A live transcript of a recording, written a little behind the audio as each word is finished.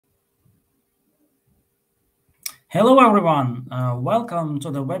Hello, everyone. Welcome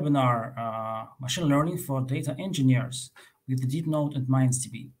to the webinar Machine Learning for Data Engineers with DeepNote and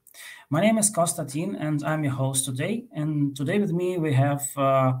MindsDB. My name is Konstantin, and I'm your host today. And today with me, we have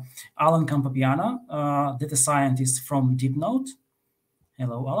Alan Campopiano, data scientist from DeepNote.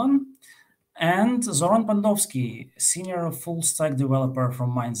 Hello, Alan. And Zoran Pandowski, senior full-stack developer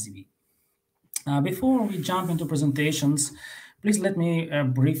from MindsDB. Before we jump into presentations, please let me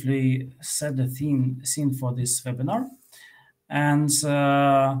briefly set the scene for this webinar. And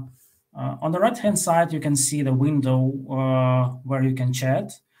on the right-hand side, you can see the window where you can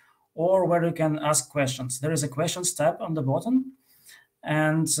chat or where you can ask questions. There is a questions tab on the bottom,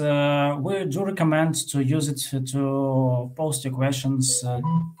 and we do recommend to use it to post your questions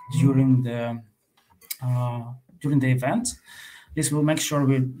during the event. This will make sure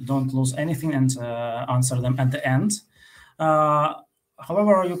we don't lose anything and answer them at the end.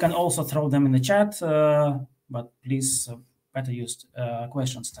 However, you can also throw them in the chat, but please better use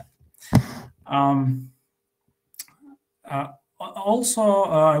questions tab. Also,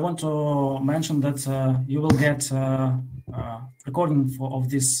 I want to mention that you will get recording of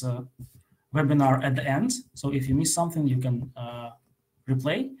this webinar at the end. So if you miss something, you can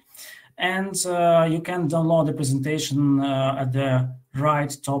replay. And you can download the presentation at the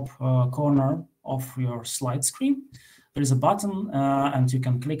right top corner of your slide screen. There is a button, and you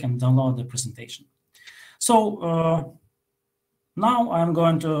can click and download the presentation. So now I'm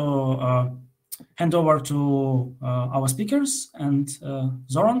going to hand over to our speakers. And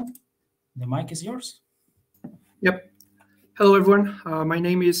Zoran, the mic is yours. Yep. Hello, everyone. My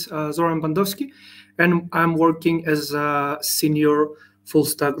name is Zoran Pandowski, and I'm working as a senior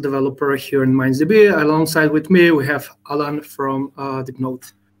full-stack developer here in MindsDB. Alongside with me, we have Alan from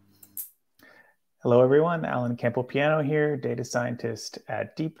DeepNote. Hello, everyone. Alan Campopiano here, data scientist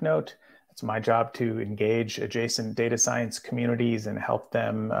at DeepNote. It's my job to engage adjacent data science communities and help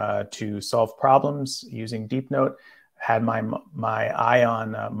them to solve problems using DeepNote. Had my eye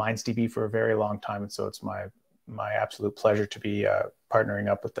on MindsDB for a very long time, and so it's my absolute pleasure to be partnering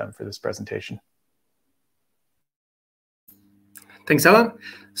up with them for this presentation. Thanks, Alan.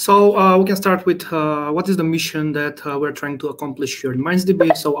 So we can start with what is the mission that we're trying to accomplish here in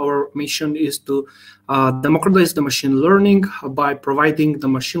MindsDB. So our mission is to democratize the machine learning by providing the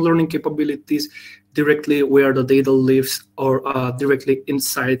machine learning capabilities directly where the data lives or directly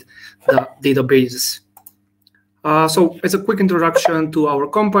inside the databases. So as a quick introduction to our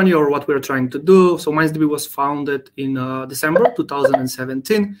company or what we're trying to do. So MindsDB was founded in December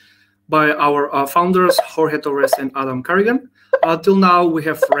 2017 by our founders, Jorge Torres and Adam Carrigan. Till now, we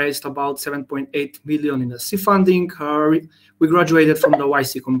have raised about 7.8 million in the seed funding. We graduated from the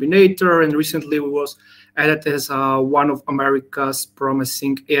YC Combinator, and recently we was added as one of America's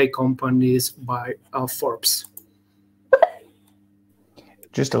promising AI companies by Forbes.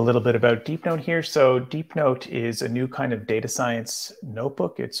 Just a little bit about DeepNote here. So DeepNote is a new kind of data science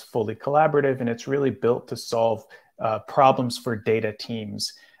notebook. It's fully collaborative, and it's really built to solve problems for data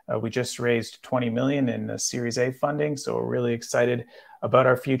teams. We just raised 20 million in Series A funding, so we're really excited about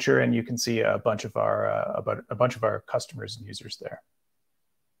our future. And you can see a bunch of our customers and users there.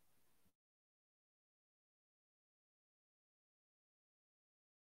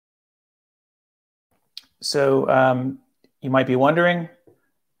 So you might be wondering,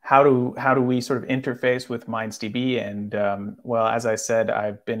 how do we sort of interface with MindsDB? And well, as I said,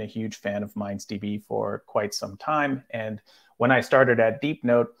 I've been a huge fan of MindsDB for quite some time. And when I started at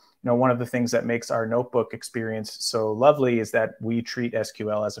DeepNote, one of the things that makes our notebook experience so lovely is that we treat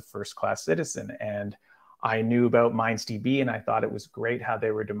SQL as a first-class citizen. And I knew about MindsDB, and I thought it was great how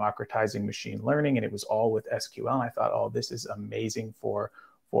they were democratizing machine learning, and it was all with SQL. And I thought, oh, this is amazing for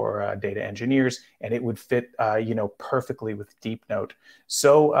data engineers, and it would fit, perfectly with DeepNote.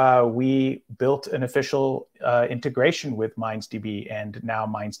 So we built an official integration with MindsDB, and now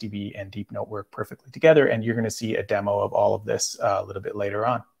MindsDB and DeepNote work perfectly together. And you're going to see a demo of all of this a little bit later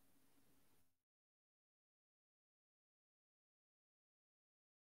on.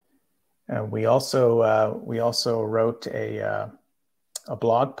 We also wrote a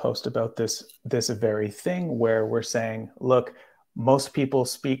blog post about this very thing, where we're saying, look, most people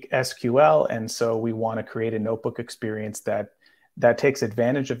speak SQL, and so we want to create a notebook experience that takes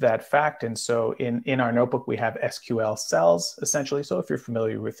advantage of that fact. And so in our notebook, we have SQL cells, essentially. So if you're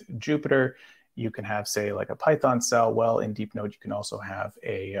familiar with Jupyter, you can have, say, like a Python cell. Well, in DeepNote, you can also have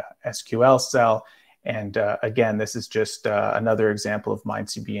a SQL cell. And again, this is just another example of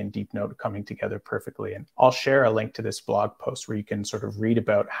MindsDB and DeepNote coming together perfectly. And I'll share a link to this blog post where you can sort of read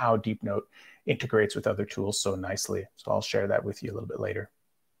about how DeepNote integrates with other tools so nicely. So I'll share that with you a little bit later.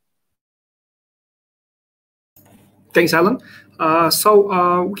 Thanks, Alan.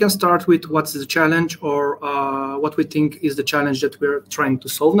 So we can start with what's the challenge, or what we think is the challenge that we're trying to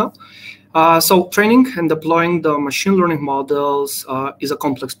solve now. So training and deploying the machine learning models is a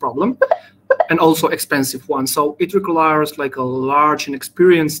complex problem and also expensive one. So it requires like a large and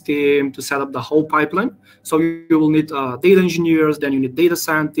experienced team to set up the whole pipeline. So you will need data engineers, then you need data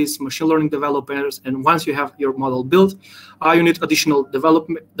scientists, machine learning developers, and once you have your model built, you need additional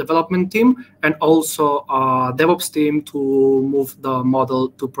development team and also DevOps team to move the model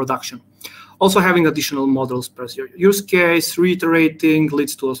to production. Also, having additional models per use case, reiterating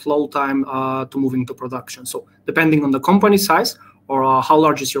leads to a slow time to moving to production. So depending on the company size or how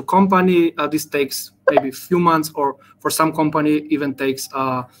large is your company, this takes maybe a few months, or for some company even takes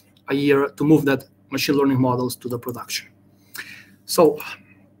a year to move that machine learning models to the production. So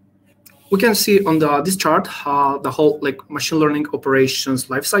we can see on this chart the whole machine learning operations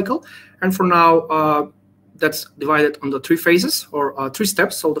lifecycle, and for now that's divided on the 3 phases or 3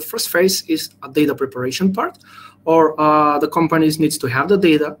 steps. So the first phase is a data preparation part, or the companies needs to have the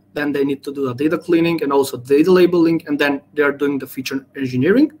data, then they need to do the data cleaning and also data labeling, and then they're doing the feature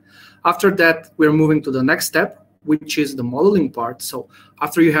engineering. After that, we're moving to the next step, which is the modeling part. So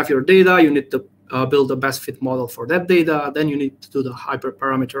after you have your data, you need to build the best fit model for that data. Then you need to do the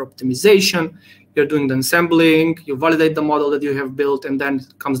hyperparameter optimization. You're doing the assembling, you validate the model that you have built, and then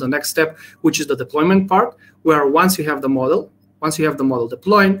comes the next step, which is the deployment part, where once you have the model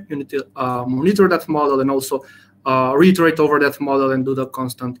deployed, you need to monitor that model and also reiterate over that model and do the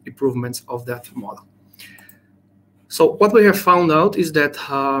constant improvements of that model. So what we have found out is that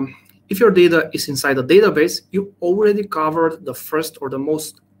if your data is inside a database, you already covered the first or the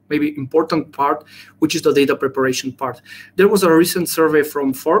most maybe important part, which is the data preparation part. There was a recent survey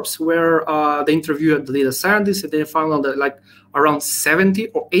from Forbes where they interviewed the data scientists, and they found out that around 70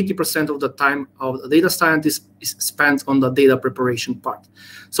 or 80% of the time of the data scientist is spent on the data preparation part.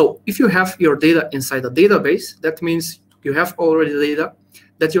 So if you have your data inside a database, that means you have already data,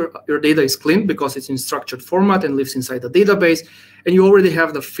 that your data is clean because it's in structured format and lives inside the database, and you already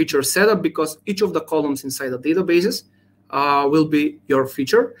have the feature set up because each of the columns inside the databases will be your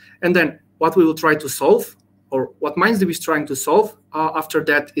feature. And then what we will try to solve, or what MindsDB is trying to solve after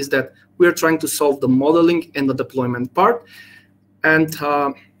that, is that we are trying to solve the modeling and the deployment part. And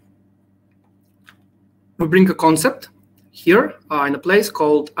we bring a concept here in a place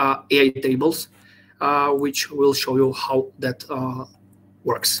called AI tables, which will show you how that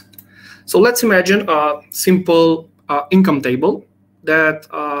works. So let's imagine a simple income table that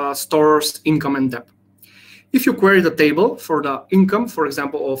stores income and debt. If you query the table for the income, for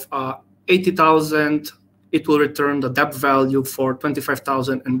example, of 80,000, it will return the debt value for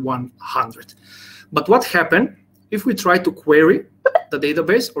 25,100. But what happened if we try to query the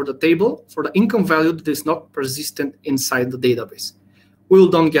database or the table for the income value that is not persistent inside the database? We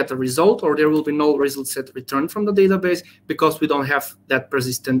don't get a result, or there will be no result set returned from the database because we don't have that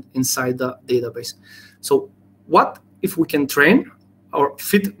persistent inside the database. So what if we can train or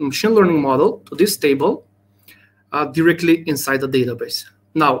fit a machine learning model to this table directly inside the database?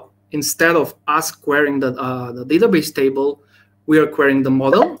 Now, instead of us querying the database table, we are querying the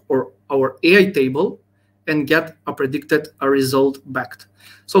model or our AI table and get a predicted result back.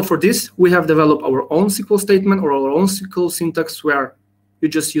 So for this, we have developed our own SQL statement or our own SQL syntax where you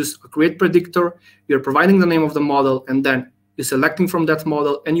just use a create predictor, you're providing the name of the model, and then you're selecting from that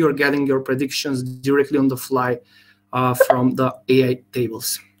model, and you're getting your predictions directly on the fly from the AI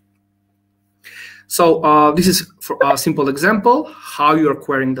tables. So this is for a simple example how you are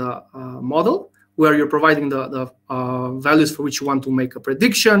querying the model, where you're providing the values for which you want to make a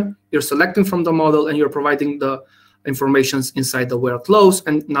prediction. You're selecting from the model, and you're providing the informations inside the where clause,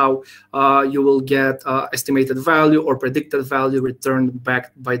 and now you will get estimated value or predicted value returned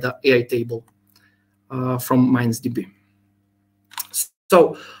back by the AI table from MindsDB.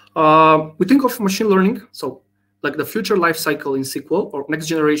 So we think of machine learning, so like the future lifecycle in SQL or next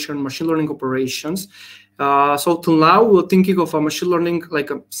generation machine learning operations. So till now, we're thinking of a machine learning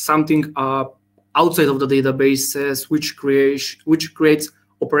like something outside of the databases, which creates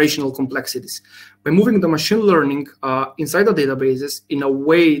operational complexities. By moving the machine learning inside the databases in a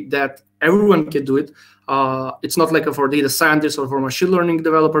way that everyone can do it, it's not like for data scientists or for machine learning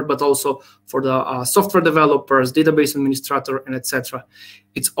developer, but also for the software developers, database administrator, and etc.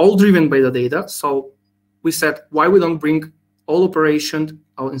 It's all driven by the data. So we said, why we don't bring all operations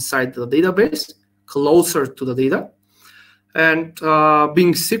inside the database, closer to the data, and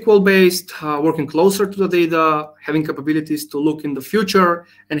being SQL-based, working closer to the data, having capabilities to look in the future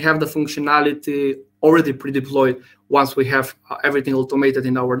and have the functionality already pre-deployed once we have everything automated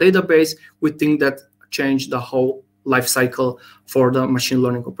in our database. We think that changed the whole life cycle for the machine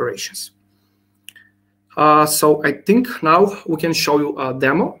learning operations. So I think now we can show you a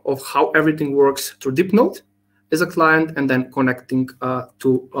demo of how everything works through DeepNote as a client and then connecting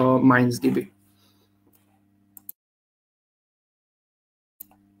to MindsDB.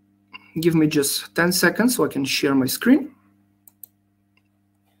 Give me just 10 seconds so I can share my screen.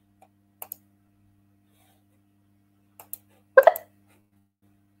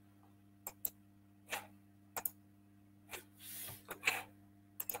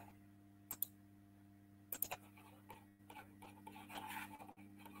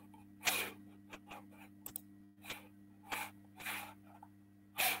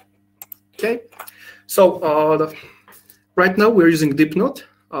 Okay, so right now we're using DeepNote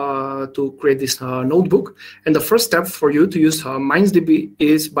to create this notebook. And the first step for you to use MindsDB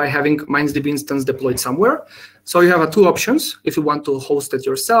is by having MindsDB instance deployed somewhere. So you have two options if you want to host it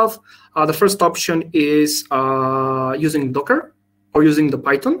yourself. The first option is using Docker or using the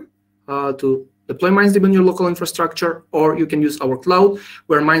Python to deploy MindsDB in your local infrastructure, or you can use our cloud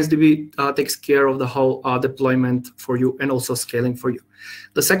where MindsDB takes care of the whole deployment for you and also scaling for you.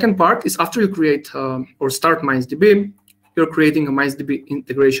 The second part is after you create or start MindsDB, you're creating a MindsDB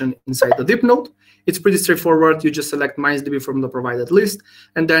integration inside the DeepNote. It's pretty straightforward. You just select MindsDB from the provided list,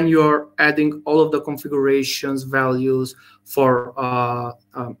 and then you're adding all of the configurations, values for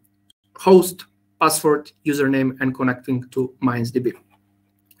host, password, username, and connecting to MindsDB.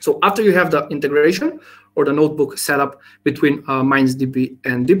 So after you have the integration or the notebook set up between MindsDB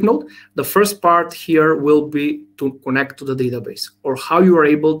and DeepNote, the first part here will be to connect to the database, or how you are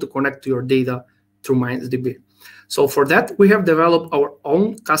able to connect to your data through MindsDB. So for that, we have developed our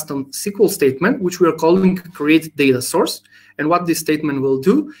own custom SQL statement, which we are calling create data source. And what this statement will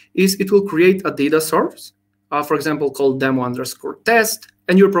do is it will create a data source, for example, called demo_test,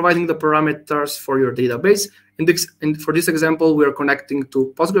 and you're providing the parameters for your database. And for this example, we are connecting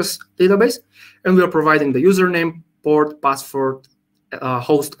to Postgres database, and we are providing the username, port, password,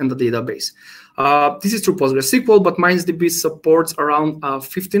 host, and the database. This is through PostgreSQL, but MindsDB supports around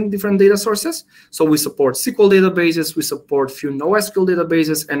 15 different data sources. So we support SQL databases, we support few NoSQL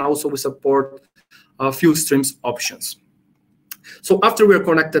databases, and also we support a few streams options. So after we are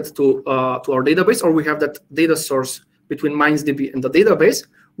connected to our database, or we have that data source between MindsDB and the database,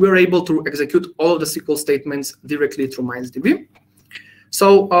 we are able to execute all of the SQL statements directly through MindsDB.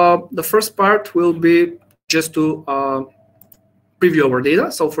 So the first part will be just to preview our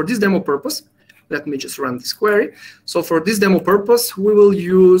data. So for this demo purpose, let me just run this query. So for this demo purpose, we will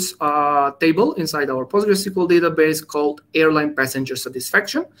use a table inside our PostgreSQL database called airline passenger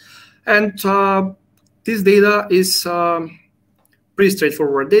satisfaction. And this data is pretty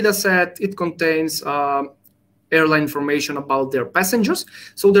straightforward data set. It contains airline information about their passengers.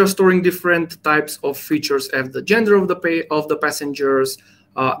 So they're storing different types of features of the gender of the passengers,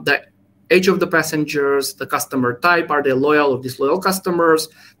 the age of the passengers, the customer type, are they loyal or disloyal customers,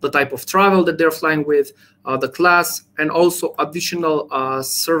 the type of travel that they're flying with, the class, and also additional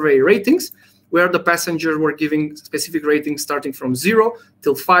survey ratings, where the passengers were giving specific ratings starting from 0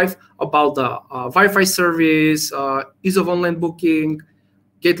 till 5 about the Wi-Fi service, ease of online booking,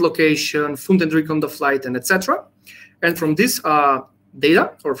 gate location, food and drink on the flight, and etc. And from this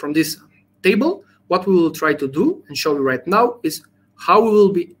data, or from this table, what we will try to do and show you right now is how we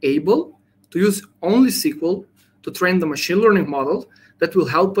will be able to use only SQL to train the machine learning model that will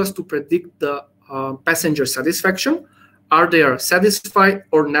help us to predict the passenger satisfaction. Are they satisfied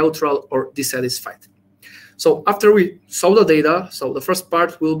or neutral or dissatisfied? So after we saw the data, so the first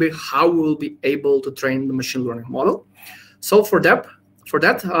part will be how we will be able to train the machine learning model. So for that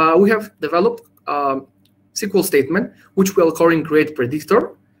we have developed a SQL statement, which we'll call in create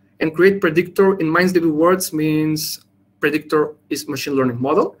predictor. And create predictor in MindsDB words means predictor is machine learning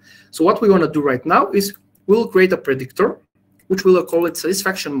model. So what we want to do right now is we'll create a predictor, which we'll call it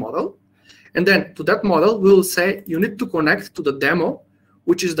satisfaction model. And then to that model, we'll say you need to connect to the demo,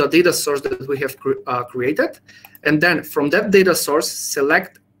 which is the data source that we have created. And then from that data source,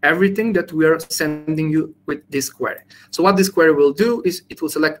 select everything that we are sending you with this query. So what this query will do is it will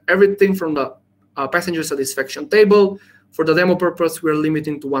select everything from the passenger satisfaction table. For the demo purpose, we're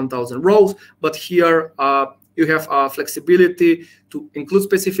limiting to 1,000 rows, but here you have flexibility to include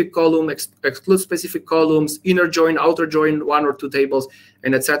specific columns, exclude specific columns, inner join, outer join, 1 or 2 tables,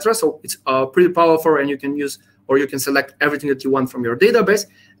 and etc. So it's pretty powerful, and you can use, or you can select everything that you want from your database.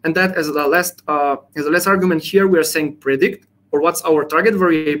 And that as the last argument here, we are saying predict, or what's our target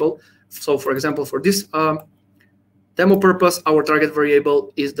variable. So for example, for this demo purpose, our target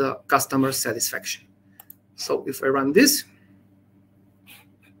variable is the customer satisfaction. So if I run this,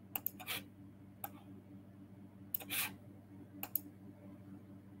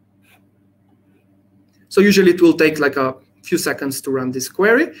 So usually it will take like a few seconds to run this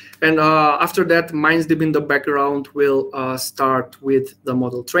query. And after that, MindsDB in the background will start with the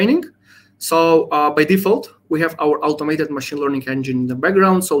model training. So by default, we have our automated machine learning engine in the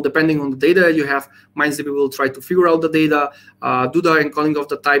background. So depending on the data you have, MindsDB will try to figure out the data, do the encoding of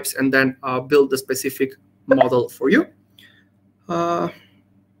the types, and then build the specific model for you. I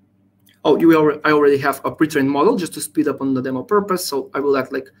already have a pre-trained model just to speed up on the demo purpose. So I will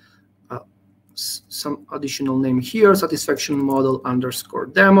add like some additional name here, satisfaction model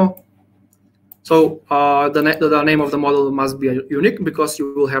 _ demo. So the name of the model must be unique because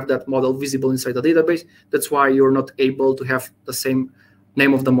you will have that model visible inside the database. That's why you're not able to have the same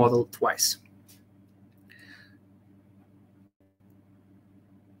name of the model twice.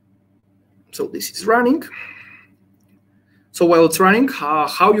 So this is running. So while it's running,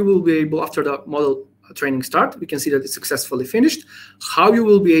 how you will be able, after the model training start, we can see that it's successfully finished. How you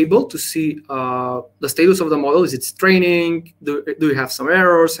will be able to see the status of the model, is it training, do you have some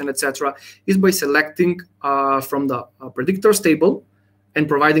errors, and etc., is by selecting from the predictors table and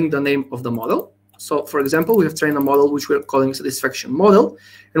providing the name of the model. So for example, we have trained a model which we're calling satisfaction model.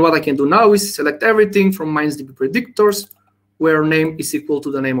 And what I can do now is select everything from MindsDB predictors where name is equal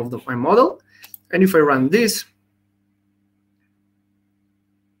to the name of my model. And if I run this,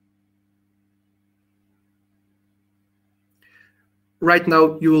 right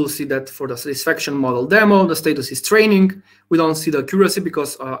now, you will see that for the satisfaction model demo, the status is training. We don't see the accuracy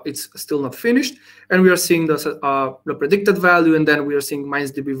because it's still not finished. And we are seeing the predicted value, and then we are seeing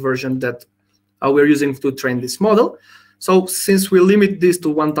MindsDB version that we're using to train this model. So since we limit this to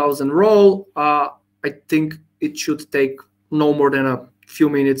 1,000 row, I think it should take no more than a few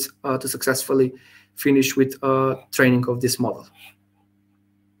minutes to successfully finish with training of this model.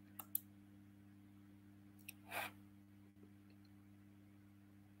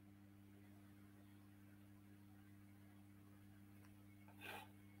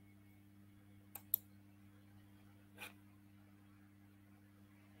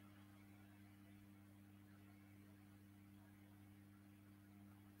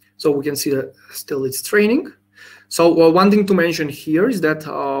 So we can see that still it's training. So one thing to mention here is that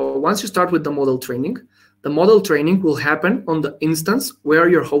once you start with the model training will happen on the instance where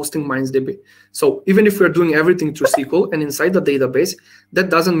you're hosting MindsDB. So even if we're doing everything through SQL and inside the database, that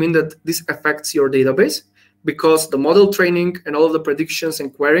doesn't mean that this affects your database, because the model training and all of the predictions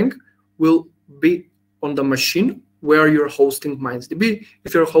and querying will be on the machine where you're hosting MindsDB.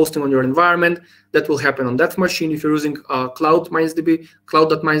 If you're hosting on your environment, that will happen on that machine. If you're using cloud MindsDB,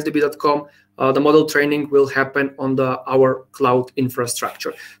 cloud.mindsdb.com, the model training will happen on our cloud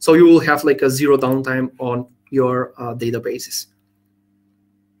infrastructure. So you will have like a zero downtime on your databases.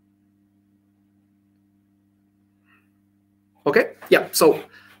 Okay, yeah, so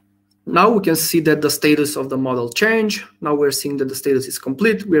now we can see that the status of the model change. Now we're seeing that the status is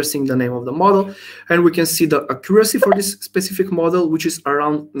complete. We are seeing the name of the model, and we can see the accuracy for this specific model, which is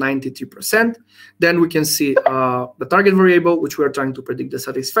around 92%. Then we can see the target variable, which we are trying to predict the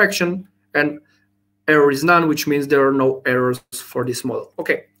satisfaction, and error is none, which means there are no errors for this model.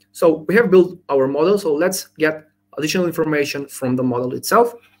 Okay, so we have built our model. So let's get additional information from the model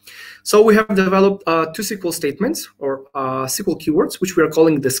itself. So we have developed two SQL statements, or SQL keywords, which we are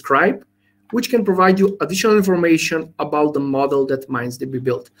calling describe, which can provide you additional information about the model that MindsDB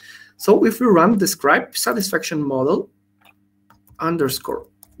built. So if we run describe satisfaction model _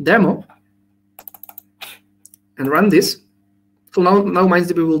 demo and run this, so now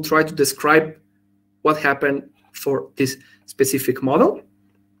MindsDB will try to describe what happened for this specific model.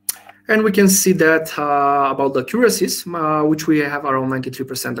 And we can see that about the accuracies, which we have around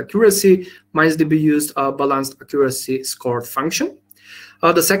 93% accuracy. MindsDB used a balanced accuracy score function.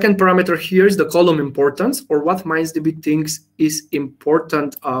 The second parameter here is the column importance, or what MindsDB thinks is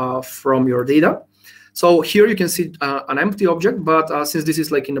important from your data. So here you can see an empty object, but since this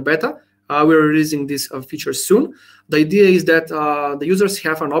is like in a beta, we're releasing this feature soon. The idea is that the users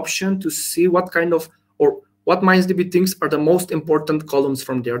have an option to see what kind of, or what MindsDB thinks are the most important columns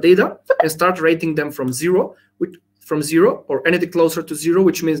from their data, and start rating them from zero or anything closer to 0,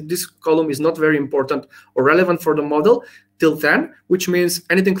 which means this column is not very important or relevant for the model, till 10, which means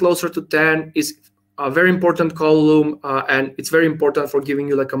anything closer to 10 is a very important column, and it's very important for giving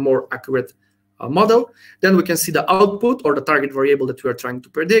you like a more accurate model. Then we can see the output, or the target variable that we are trying to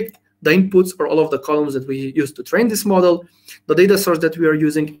predict, the inputs, or all of the columns that we use to train this model, the data source that we are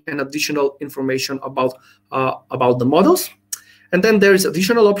using, and additional information about the models. And then there is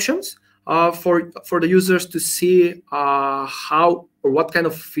additional options for the users to see how or what kind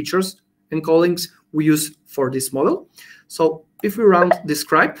of features and callings we use for this model. So if we run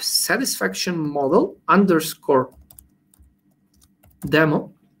describe satisfaction model underscore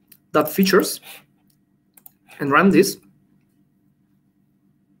demo dot features and run this,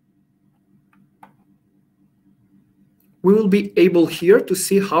 we will be able here to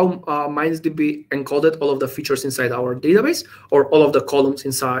see how MindsDB encoded all of the features inside our database or all of the columns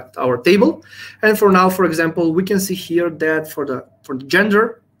inside our table. And for now, for example, we can see here that for the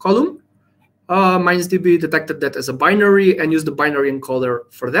gender column, MindsDB detected that as a binary and used the binary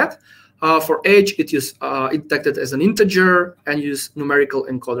encoder for that. For age, it detected as an integer and used numerical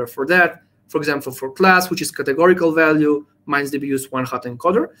encoder for that. For example, for class, which is categorical value, MindsDB used one-hot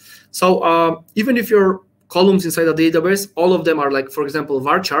encoder. So even if your columns inside a database, all of them are like, for example,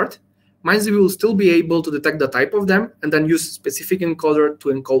 varchart, MindsDB will still be able to detect the type of them and then use specific encoder to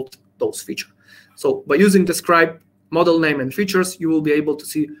encode those features. So by using describe model name and features, you will be able to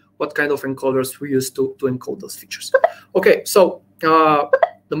see what kind of encoders we use to encode those features. Okay, so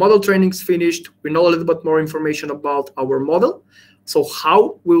the model training is finished. We know a little bit more information about our model. So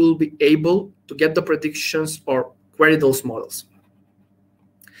how we will be able to get the predictions or query those models.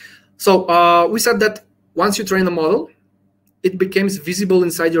 So we said that once you train a model, it becomes visible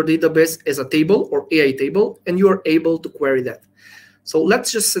inside your database as a table or AI table, and you are able to query that. So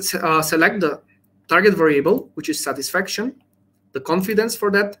let's just select the target variable, which is satisfaction, the confidence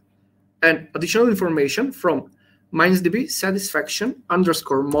for that, and additional information from MindsDB satisfaction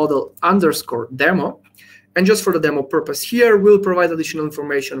underscore model underscore demo. And just for the demo purpose here, we'll provide additional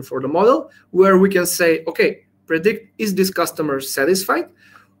information for the model where we can say, okay, predict, is this customer satisfied?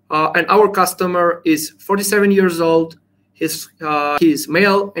 And our customer is 47 years old, he is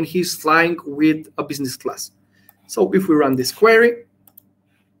male, and he's flying with a business class. So if we run this query,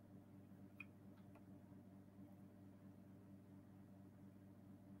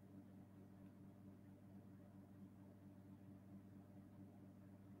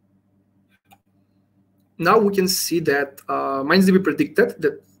 now we can see that MindsDB predicted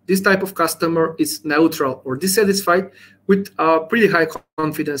that this type of customer is neutral or dissatisfied with pretty high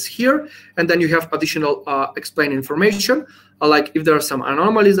confidence here. And then you have additional explain information, like if there are some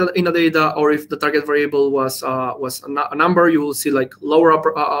anomalies in the data, or if the target variable was a number, you will see like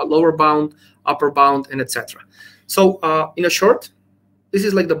lower bound, upper bound, and etc. So in a short, this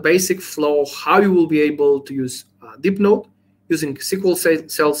is like the basic flow how you will be able to use DeepNote using SQL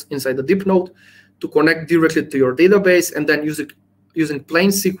cells inside the DeepNote to connect directly to your database, and then using plain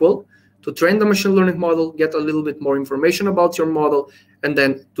SQL to train the machine learning model, get a little bit more information about your model, and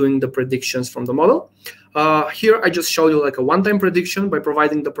then doing the predictions from the model. Here, I just show you like a one-time prediction by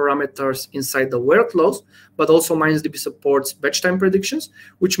providing the parameters inside the where clause, but also MindsDB supports batch time predictions,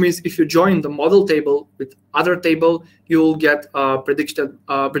 which means if you join the model table with other table, you will get predicted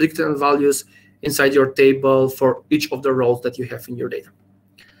values inside your table for each of the rows that you have in your data.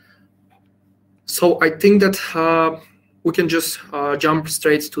 So I think that we can just jump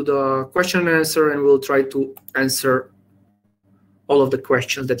straight to the question and answer, and we'll try to answer all of the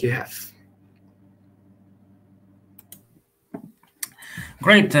questions that you have.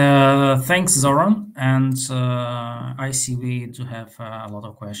 Great, thanks, Zoran. And I see we do have a lot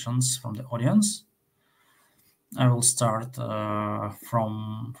of questions from the audience. I will start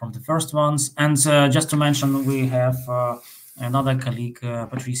from the first ones. And just to mention, we have another colleague,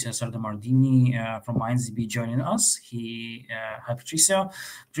 Patricia Sardamardini from MindsDB joining us. Hi, Patricia.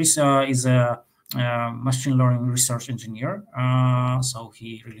 Patricia is a machine learning research engineer, so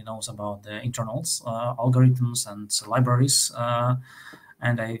he really knows about the internals, algorithms, and libraries.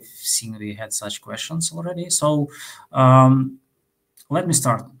 And I've seen we had such questions already. So let me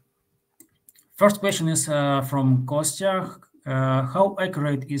start. First question is from Kostya. How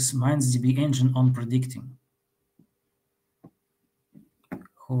accurate is MindsDB engine on predicting?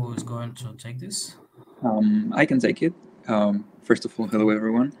 Who is going to take this? I can take it. First of all, hello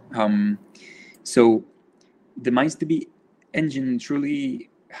everyone. So the MindsDB engine truly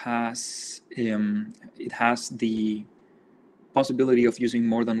has it has the possibility of using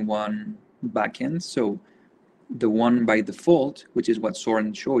more than one backend. So the one by default, which is what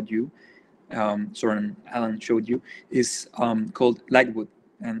Soren showed you, Soren Allen showed you, is called Lightwood,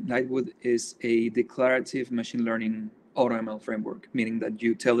 and Lightwood is a declarative machine learning AutoML framework, meaning that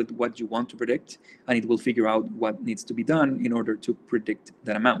you tell it what you want to predict, and it will figure out what needs to be done in order to predict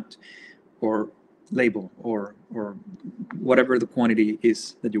that amount, or label, or whatever the quantity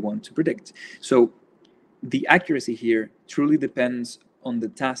is that you want to predict. So the accuracy here truly depends on the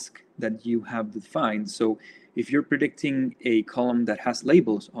task that you have defined. So if you're predicting a column that has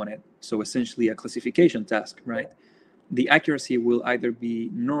labels on it, so essentially a classification task, right? The accuracy will either be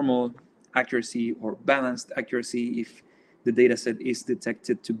normal accuracy or balanced accuracy if the data set is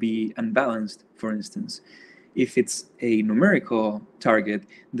detected to be unbalanced, for instance. If it's a numerical target,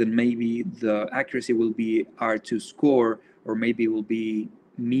 then maybe the accuracy will be R2 score, or maybe it will be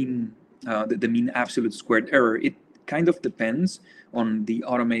mean the mean absolute squared error. It kind of depends on the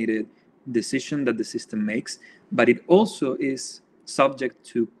automated decision that the system makes, but it also is subject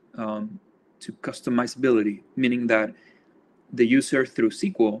to customizability, meaning that the user through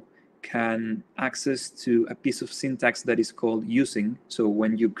SQL can access to a piece of syntax that is called using. So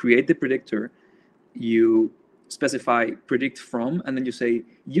when you create the predictor, you specify predict from, and then you say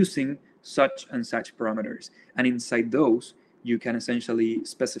using such and such parameters. And inside those, you can essentially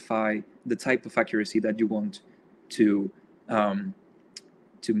specify the type of accuracy that you want to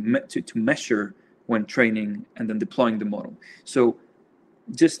measure when training and then deploying the model. So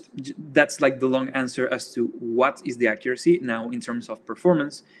that's like the long answer as to what is the accuracy. Now, in terms of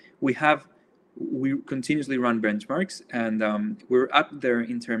performance, we continuously run benchmarks, and we're up there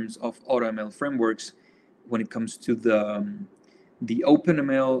in terms of AutoML frameworks when it comes to the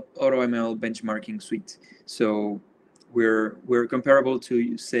OpenML AutoML benchmarking suite. So we're comparable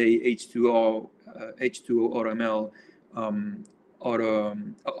to, say, H2O AutoML,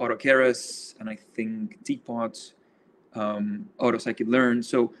 AutoKeras, and I think Teapot, Auto Scikit-learn.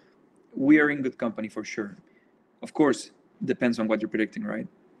 So we are in good company for sure. Of course, depends on what you're predicting, right?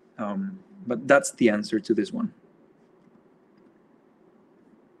 But that's the answer to this one.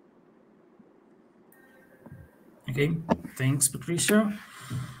 Okay, thanks, Patricia.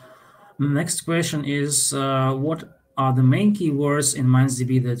 The next question is, what are the main keywords in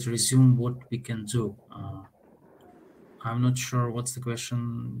MindsDB that resume what we can do? I'm not sure what's the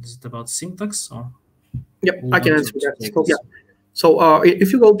question. Is it about syntax or? Yep, I can answer that. So, yeah. So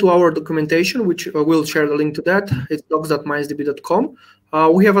if you go to our documentation, which we'll share the link to that, it's docs.mindsdb.com.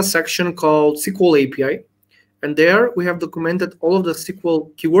 We have a section called SQL API. And there we have documented all of the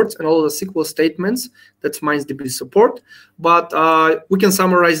SQL keywords and all of the SQL statements that MindsDB support. But we can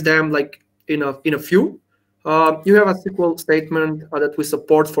summarize them like in a few. You have a SQL statement that we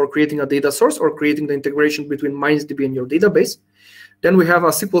support for creating a data source or creating the integration between MindsDB and your database. Then we have a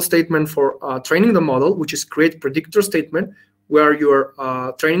SQL statement for training the model, which is create predictor statement, where you're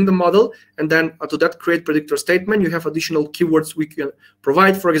training the model. And then to that create predictor statement, you have additional keywords we can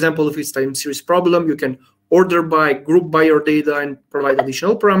provide. For example, if it's time series problem, you can order by, group by your data, and provide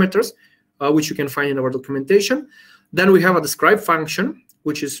additional parameters, which you can find in our documentation. Then we have a describe function,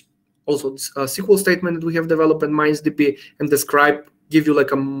 which is also a SQL statement that we have developed in MindsDB, and describe give you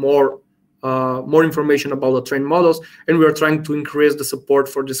like a more information about the trained models. And we are trying to increase the support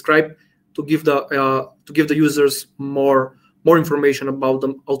for describe to give the users more information about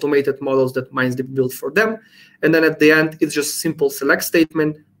the automated models that MindsDB built for them. And then at the end, it's just simple select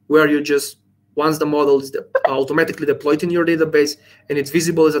statement where you just, once the model is automatically deployed in your database and it's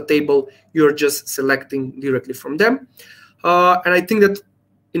visible as a table, you're just selecting directly from them. And I think that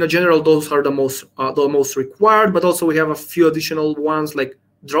in a general, those are the most required, but also we have a few additional ones like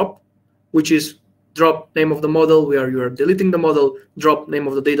drop, which is drop name of the model where you are deleting the model, drop name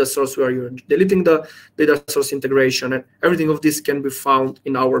of the data source where you're deleting the data source integration, and everything of this can be found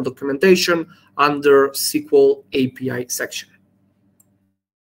in our documentation under SQL API section.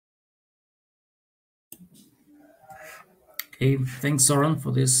 Okay, thanks, Zoran,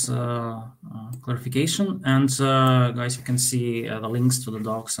 for this clarification. And guys, you can see the links to the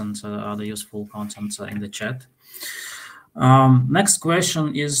docs and other useful content in the chat. Next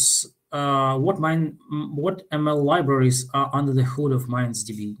question is, what ML libraries are under the hood of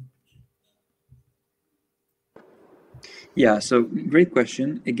MindsDB? Yeah, so great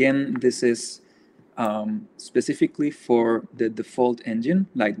question. Again, this is specifically for the default engine,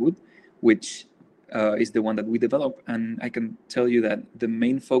 Lightwood, which is the one that we develop. And I can tell you that the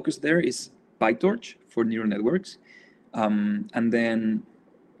main focus there is PyTorch for neural networks. And then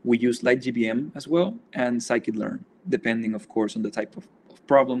we use LightGBM as well, and Scikit-learn. Depending, of course, on the type of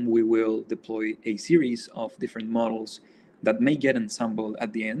problem, we will deploy a series of different models that may get ensembled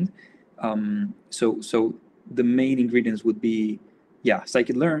at the end. So the main ingredients would be, yeah,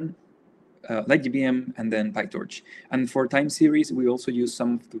 Scikit-learn, LightGBM, and then PyTorch. And for time series, we also use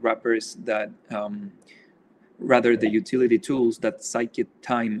some of the wrappers that, rather the utility tools that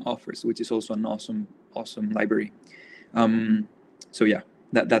Scikit-time offers, which is also an awesome library. So yeah,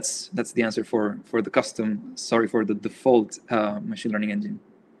 that's the answer for the custom, sorry, for the default machine learning engine.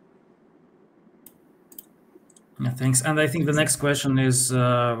 Yeah, thanks. And I think the next question is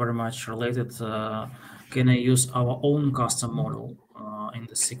very much related. Can I use our own custom model in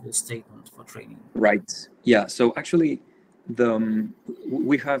the SQL statement for training? Right. Yeah. So actually,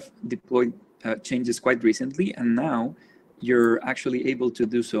 we have deployed changes quite recently, and now you're actually able to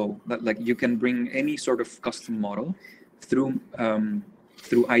do so. Like you can bring any sort of custom model through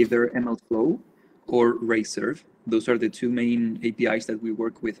either MLflow or RayServe. Those are the two main APIs that we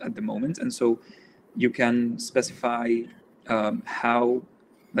work with at the moment, and so you can specify how,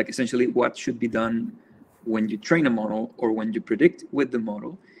 like essentially what should be done when you train a model or when you predict with the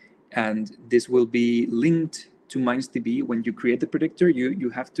model, and this will be linked to MindsDB. When you create the predictor, you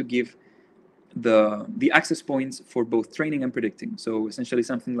have to give the access points for both training and predicting. So essentially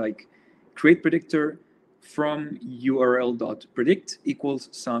something like create predictor from url.predict equals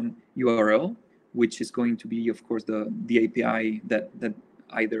some URL, which is going to be, of course, the API that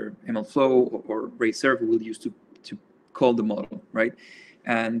either MLflow or RayServe will use to call the model, right?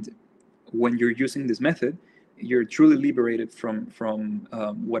 And when you're using this method, you're truly liberated from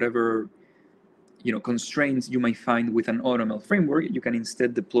whatever constraints you might find with an AutoML framework. You can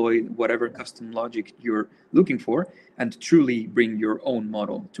instead deploy whatever custom logic you're looking for and truly bring your own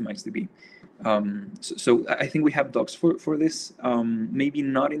model to MindsDB. So I think we have docs for this. Maybe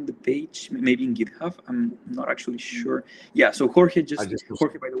not in the page, maybe in GitHub. I'm not actually sure. Yeah. So Jorge,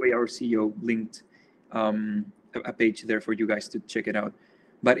 Jorge, by the way, our CEO, linked a page there for you guys to check it out.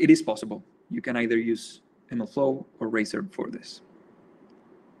 But it is possible. You can either use MLflow or RayServe for this.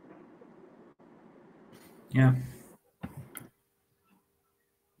 Yeah.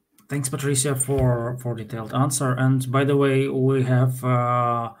 Thanks, Patricia, for detailed answer. And by the way, we have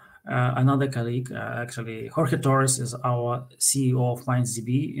another colleague, actually, Jorge Torres is our CEO of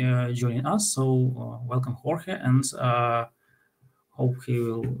MindsDB joining us. So welcome, Jorge, and hope he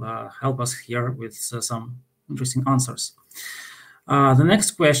will help us here with some interesting answers. The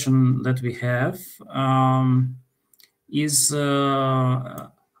next question that we have is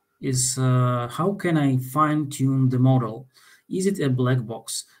how can I fine-tune the model? Is it a black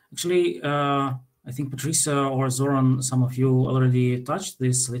box? Actually, I think Patricia or Zoran, some of you already touched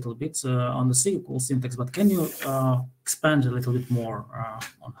this a little bit on the SQL syntax, but can you expand a little bit more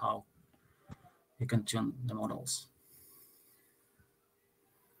on how you can tune the models?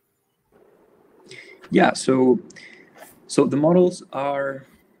 Yeah, so the models are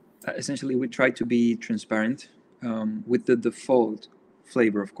essentially, we try to be transparent with the default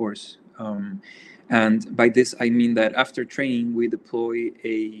flavor, of course. And by this, I mean that after training, we deploy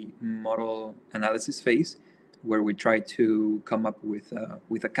a model analysis phase where we try to come up with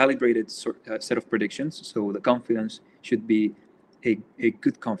a calibrated set of predictions. So the confidence should be a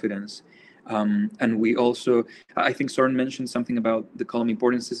good confidence. And we also, I think Soren mentioned something about the column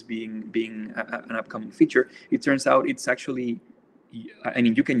importances being an upcoming feature. It turns out it's actually, I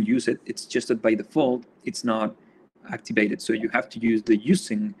mean, you can use it. It's just that by default, it's not activated. So you have to use the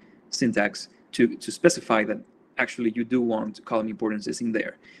using syntax to specify that actually you do want column importances in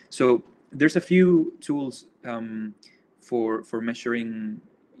there. So there's a few tools for measuring,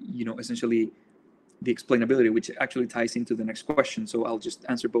 essentially the explainability, which actually ties into the next question. So I'll just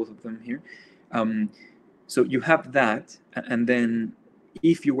answer both of them here. So you have that, and then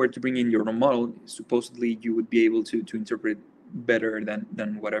if you were to bring in your own model, supposedly you would be able to interpret better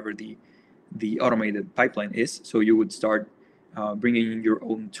than whatever the automated pipeline is. So you would start bringing in your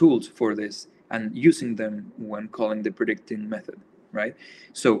own tools for this and using them when calling the predicting method, right?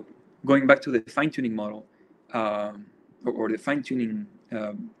 So going back to the fine-tuning model or the fine-tuning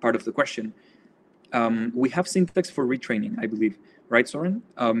part of the question, we have syntax for retraining, I believe, right, Soren?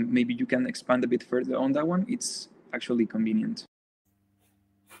 Maybe you can expand a bit further on that one. It's actually convenient.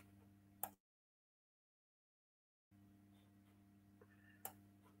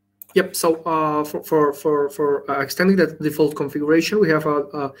 Yep. So for extending that default configuration, we have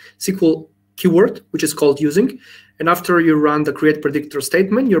a SQL keyword, which is called using. And after you run the create predictor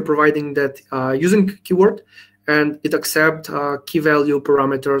statement, you're providing that using keyword, and it accepts key value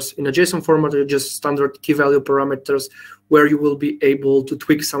parameters in a JSON format, or just standard key value parameters, where you will be able to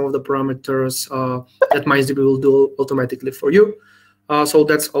tweak some of the parameters that MindsDB will do automatically for you. So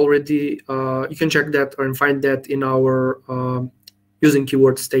that's already, you can check that and find that in our using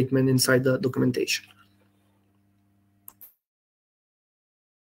keyword statement inside the documentation.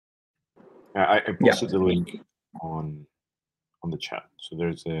 I posted the link on the chat. So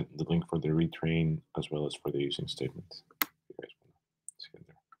there's the link for the retrain as well as for the using statements. You guys want to see it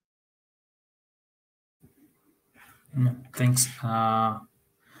there. Thanks.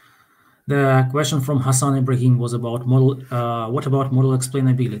 The question from Hassan Ibrahim was about model. What about model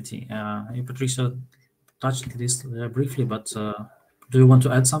explainability? Patricia touched this briefly, but do you want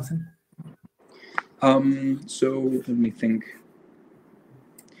to add something? So let me think.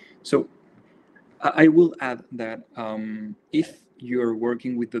 So I will add that if you're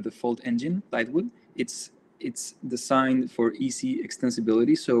working with the default engine, Lightwood, it's designed for easy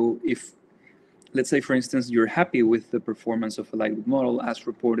extensibility. So if, let's say, for instance, you're happy with the performance of a Lightwood model as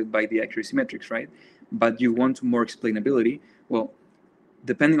reported by the accuracy metrics, right? But you want more explainability. Well,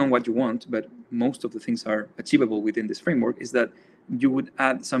 depending on what you want, but most of the things are achievable within this framework, is that you would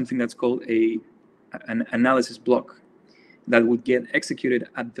add something that's called an analysis block that would get executed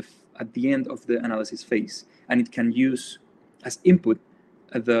at the end of the analysis phase, and it can use as input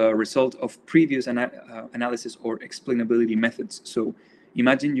the result of previous analysis or explainability methods. So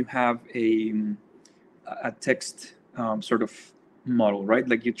imagine you have a text sort of model, right?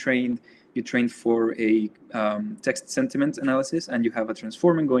 Like you trained for a text sentiment analysis, and you have a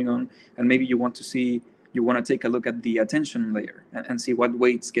transforming going on, and maybe you want to take a look at the attention layer and see what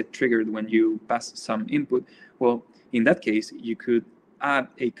weights get triggered when you pass some input. Well, in that case, you could add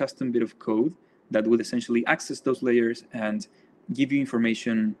a custom bit of code that would essentially access those layers and give you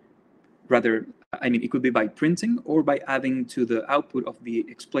information. Rather, I mean, it could be by printing or by adding to the output of the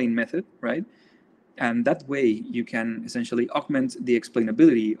explain method, right? And that way you can essentially augment the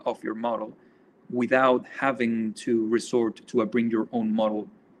explainability of your model without having to resort to a bring your own model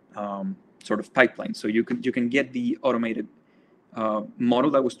sort of pipeline. So you can get the automated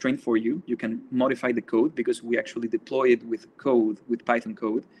model that was trained for you. You can modify the code because we actually deploy it with Python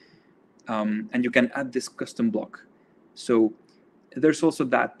code, and you can add this custom block. So there's also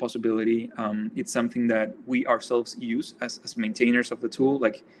that possibility. It's something that we ourselves use as maintainers of the tool.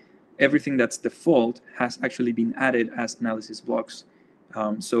 Like everything that's default has actually been added as analysis blocks.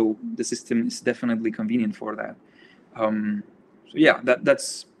 So the system is definitely convenient for that. So yeah,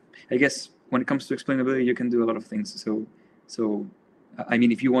 that's, I guess, when it comes to explainability, you can do a lot of things. So I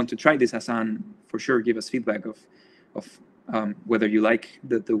mean, if you want to try this, Hassan, for sure, give us feedback of whether you like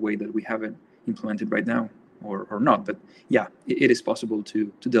the way that we have it implemented right now or not. But yeah, it is possible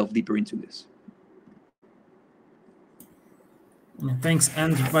to delve deeper into this. Thanks.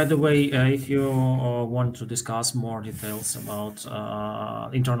 And by the way, if you want to discuss more details about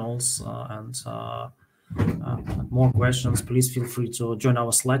internals and more questions, please feel free to join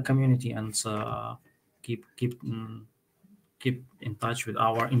our Slack community and keep in touch with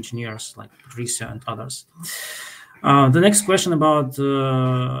our engineers like Patricia and others. The next question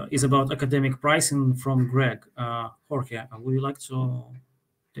is about academic pricing from Greg. Jorge, would you like to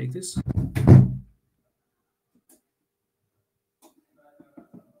take this?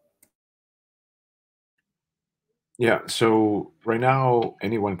 Yeah, so right now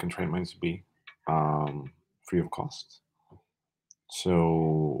anyone can train MindSDB free of cost.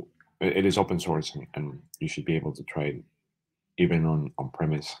 So it is open source, and you should be able to try it even on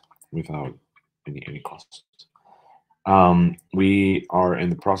premise without any costs. We are in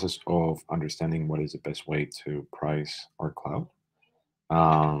the process of understanding what is the best way to price our cloud.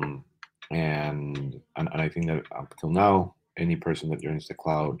 And I think that up till now, any person that joins the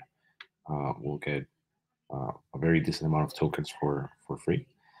cloud will get a very decent amount of tokens for free.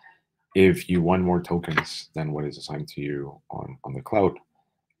 If you want more tokens than what is assigned to you on the cloud,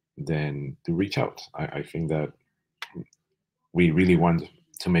 then do reach out. I think that we really want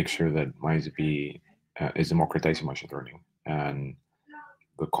to make sure that MindSDB is democratizing machine learning, and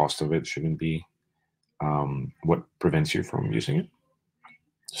the cost of it shouldn't be what prevents you from using it.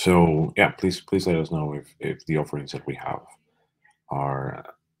 So yeah, please let us know if the offerings that we have are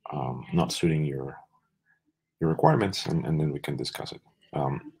not suiting your requirements, and then we can discuss it.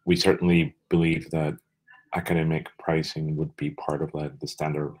 We certainly believe that academic pricing would be part of the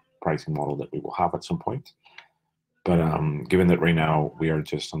standard pricing model that we will have at some point. But given that right now we are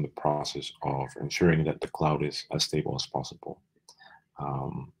just on the process of ensuring that the cloud is as stable as possible,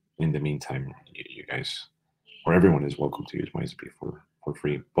 in the meantime, you guys, or everyone, is welcome to use MindSDB for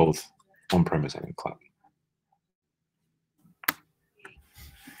free, both on-premise and in cloud.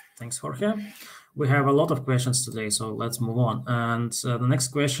 Thanks, Jorge. We have a lot of questions today, so let's move on. And the next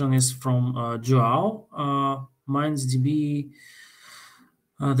question is from Joao. MindSDB,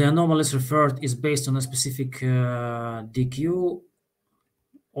 the anomalies referred is based on a specific DQ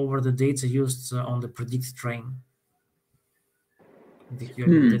over the data used on the predict train.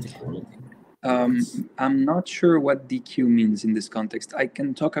 DQ data quality. I'm not sure what DQ means in this context. I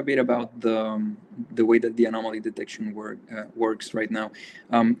can talk a bit about the way that the anomaly detection works right now.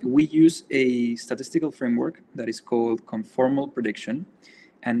 We use a statistical framework that is called conformal prediction,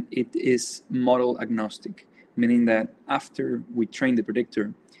 and it is model agnostic, meaning that after we train the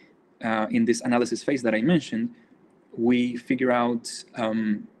predictor in this analysis phase that I mentioned, we figure out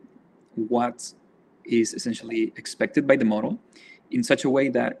what is essentially expected by the model. in such a way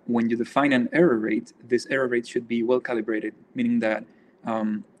that when you define an error rate, this error rate should be well calibrated, meaning that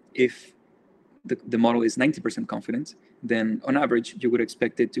if the model is 90% confident, then on average you would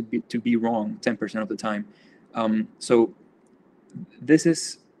expect it to be wrong 10% of the time. So this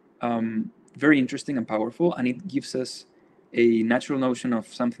is very interesting and powerful, and it gives us a natural notion of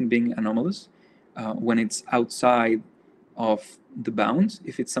something being anomalous when it's outside of the bounds,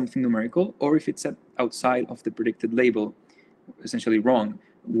 if it's something numerical, or if it's outside of the predicted label, essentially wrong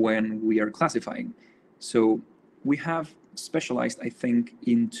when we are classifying. So we have specialized, I think,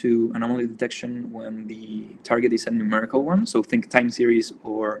 into anomaly detection when the target is a numerical one. So think time series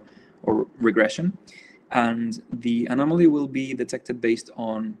or regression. And the anomaly will be detected based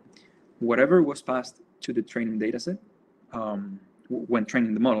on whatever was passed to the training dataset when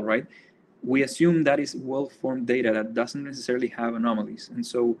training the model, right? We assume that is well-formed data that doesn't necessarily have anomalies. And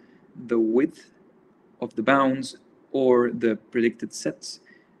so the width of the bounds or the predicted sets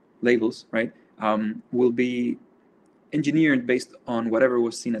labels, right, will be engineered based on whatever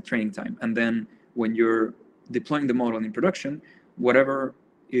was seen at training time. And then when you're deploying the model in production, whatever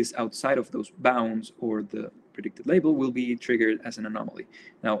is outside of those bounds or the predicted label will be triggered as an anomaly.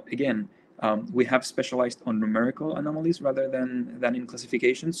 Now, again, we have specialized on numerical anomalies rather than in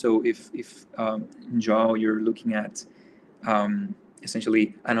classification. So if in Joao you're looking at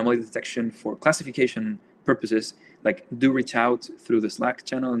essentially anomaly detection for classification purposes, like do reach out through the Slack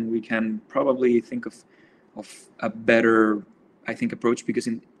channel, and we can probably think of a better, I think, approach, because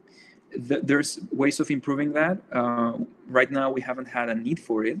there's ways of improving that. Right now, we haven't had a need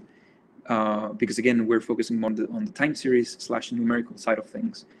for it because, again, we're focusing more on the time series / numerical side of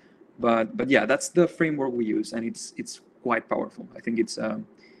things. But yeah, that's the framework we use, and it's quite powerful. I think it's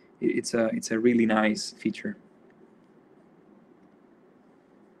a really nice feature.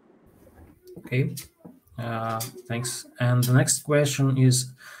 Okay, thanks. And the next question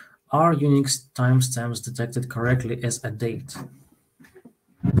is, are Unix timestamps detected correctly as a date?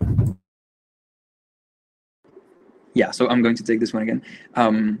 Yeah, so I'm going to take this one again.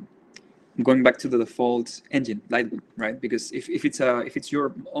 Going back to the default engine, Lightwood, right? Because if it's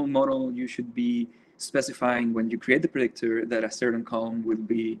your own model, you should be specifying when you create the predictor that a certain column will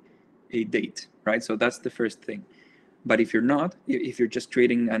be a date, right? So that's the first thing. But if you're not, if you're just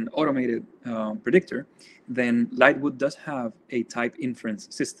creating an automated predictor, then Lightwood does have a type inference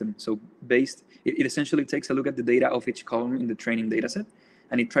system. So it essentially takes a look at the data of each column in the training dataset,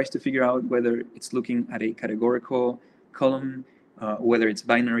 and it tries to figure out whether it's looking at a categorical column, whether it's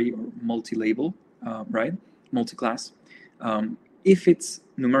binary or multi-label, right? Multi-class. If it's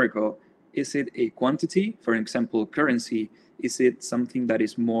numerical, is it a quantity, for example, currency? Is it something that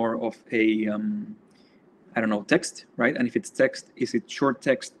is more of a I don't know, text, right? And if it's text, is it short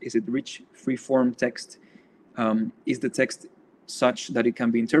text? Is it rich, free-form text? Is the text such that it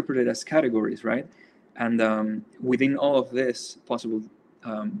can be interpreted as categories, right? And within all of this possible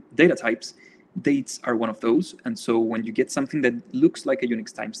data types, dates are one of those. And so when you get something that looks like a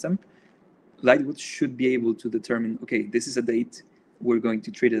Unix timestamp, Lightwood should be able to determine, okay, this is a date, we're going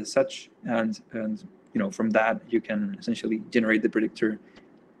to treat it as such, and from that you can essentially generate the predictor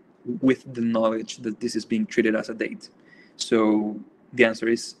with the knowledge that this is being treated as a date. So the answer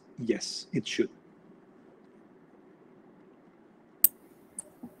is yes, it should.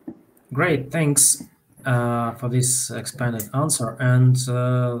 Great, thanks for this expanded answer. And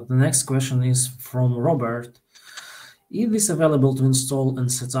the next question is from Robert. Is this available to install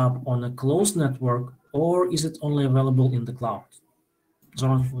and set up on a closed network, or is it only available in the cloud?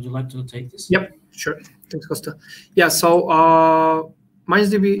 Zoran, would you like to take this? Yep, sure. Thanks, Costa. Yeah, so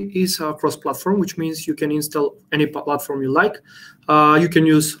MindsDB is a cross-platform, which means you can install any platform you like. You can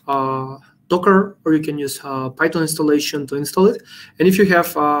use Docker, or you can use Python installation to install it. And if you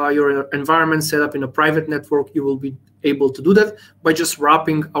have your environment set up in a private network, you will be able to do that by just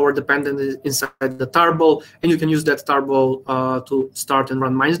wrapping our dependency inside the tarball, and you can use that tarball to start and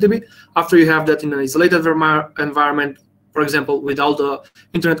run MindsDB. After you have that in an isolated environment, for example, without the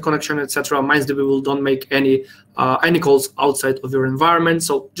internet connection, etc., MindsDB will don't make any calls outside of your environment.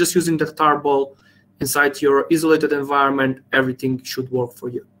 So just using the tarball inside your isolated environment, everything should work for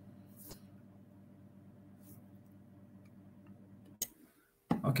you.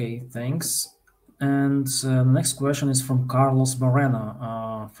 Okay, thanks. And the next question is from Carlos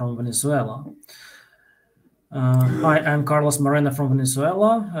Morena from Venezuela. Hi, I'm Carlos Morena from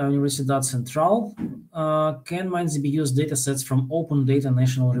Venezuela, Universidad Central. Can MindsDB use datasets from Open Data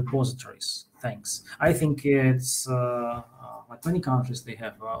National Repositories? Thanks. I think it's like many countries, they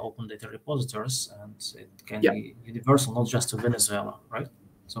have open data repositories, and it can be universal, not just to Venezuela, right?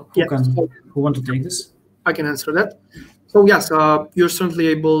 So who want to take this? I can answer that. So yes, you're certainly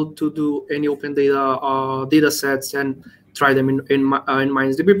able to do any open data sets and try them in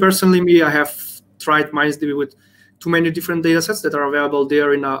MindsDB. Personally, I have tried MindsDB with too many different data sets that are available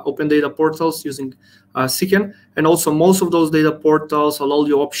there in open data portals using Siken. And also most of those data portals allow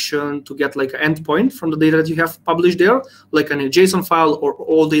you option to get like an endpoint from the data that you have published there, like a JSON file or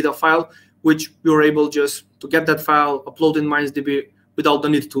all data file, which you're able just to get that file, upload in MindsDB without the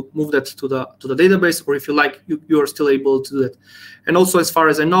need to move that to the database, or if you like, you are still able to do that. And also, as far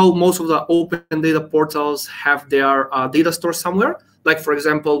as I know, most of the open data portals have their data store somewhere. Like, for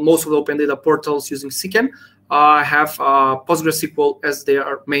example, most of the open data portals using Siken have PostgreSQL as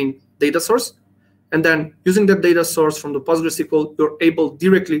their main data source. And then using that data source from the PostgreSQL, you're able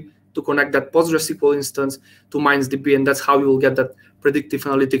directly to connect that PostgreSQL instance to MindsDB, and that's how you will get that predictive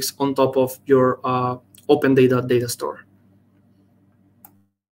analytics on top of your open data store.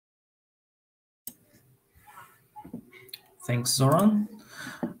 Thanks, Zoran.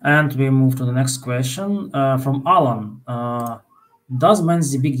 And we move to the next question from Alan. Does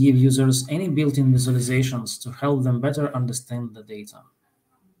MindsDB give users any built-in visualizations to help them better understand the data?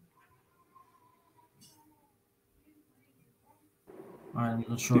 I'm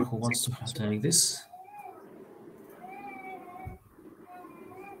not sure who wants to take this.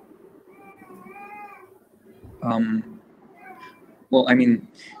 Well, I mean,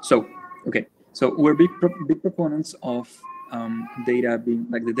 so we're big proponents of data being,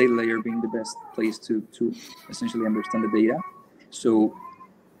 like, the data layer being the best place to essentially understand the data. So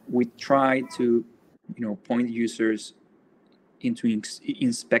we try to, point users into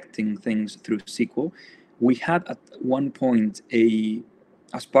inspecting things through SQL. We had at one point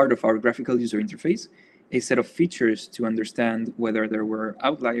as part of our graphical user interface, a set of features to understand whether there were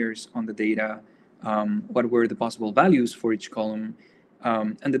outliers on the data, what were the possible values for each column,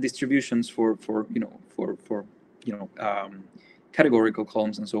 and the distributions for categorical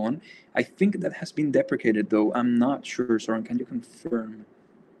columns and so on. I think that has been deprecated, though. I'm not sure. Soren, can you confirm?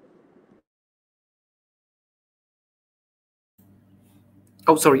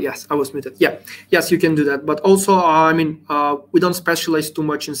 Oh, sorry. Yes, I was muted. Yeah, yes, you can do that. But also, we don't specialize too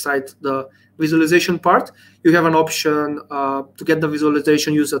much inside the visualization part. You have an option to get the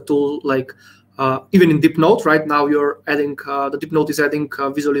visualization. Use a tool like even in DeepNote. Right now, you're adding the DeepNote is adding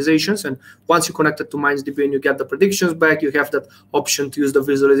visualizations, and once you connect it to MindsDB and you get the predictions back, you have that option to use the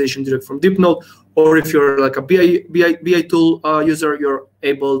visualization direct from DeepNote. Or if you're like a BI tool user, you're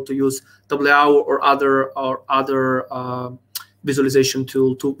able to use Tableau or other visualization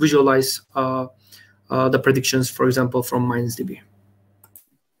tool to visualize the predictions, for example, from MindsDB.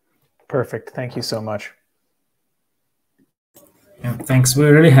 Perfect. Thank you so much. Yeah, thanks. We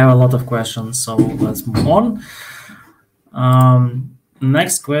really have a lot of questions, so let's move on.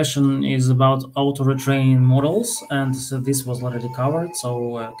 Next question is about auto-retraining models, and so this was already covered,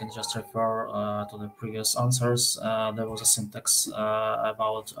 so I can just refer to the previous answers. There was a syntax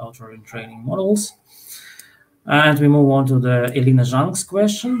about auto-retraining models. And we move on to the Elina Zhang's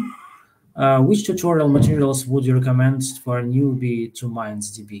question. Which tutorial materials would you recommend for a newbie to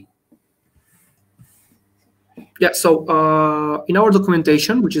MindsDB? Yeah, so in our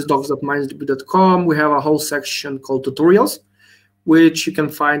documentation, which is docs.mindsdb.com, we have a whole section called tutorials, which you can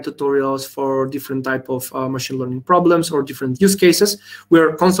find tutorials for different type of machine learning problems or different use cases.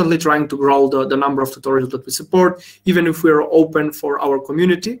 We're constantly trying to grow the number of tutorials that we support, even if we're open for our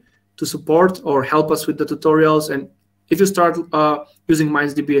community to support or help us with the tutorials. And if you start using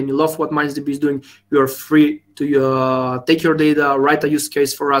MindsDB and you love what MindsDB is doing, you are free to take your data, write a use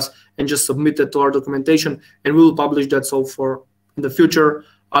case for us, and just submit it to our documentation, and we will publish that. So for in the future,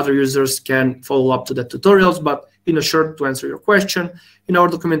 other users can follow up to the tutorials. But in a short, to answer your question, in our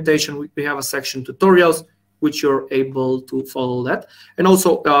documentation, we have a section tutorials, which you're able to follow that. And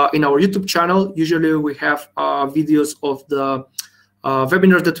also in our YouTube channel, usually we have videos of the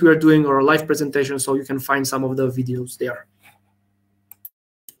webinars that we are doing or a live presentation, so you can find some of the videos there.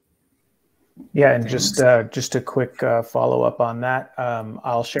 Yeah, and just a quick follow-up on that.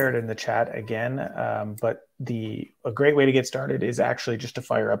 I'll share it in the chat again, but a great way to get started is actually just to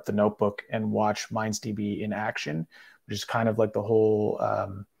fire up the notebook and watch MindsDB in action, which is kind of like the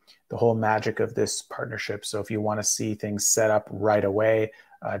whole magic of this partnership. So if you want to see things set up right away,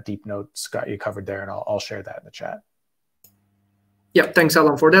 DeepNote's got you covered there, and I'll share that in the chat. Yeah, thanks,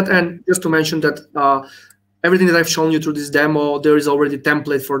 Alan, for that. And just to mention that everything that I've shown you through this demo, there is already a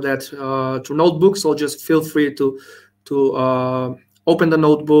template for that through Notebook. So just feel free to open the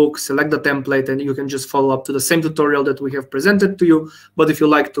notebook, select the template, and you can just follow up to the same tutorial that we have presented to you. But if you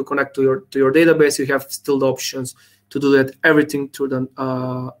like to connect to your database, you have still the options to do that, everything through the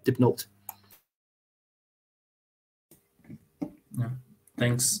DeepNote.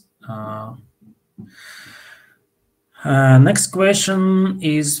 Thanks. Next question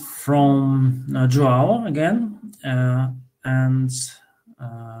is from Joao again, and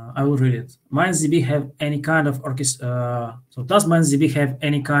I will read it. MinesDB have any kind of so does MinesDB have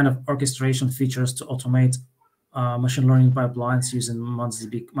any kind of orchestration features to automate machine learning pipelines using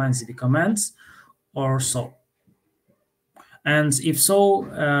MinesDB commands, or so? And if so,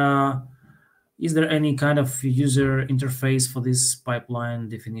 is there any kind of user interface for this pipeline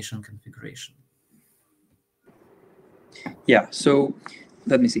definition configuration? Yeah, so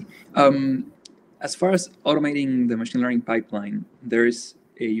let me see. As far as automating the machine learning pipeline, there is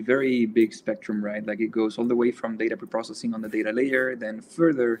a very big spectrum, right? Like it goes all the way from data preprocessing on the data layer, then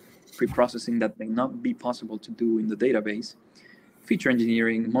further preprocessing that may not be possible to do in the database, feature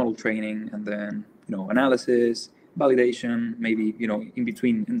engineering, model training, and then analysis, validation, maybe in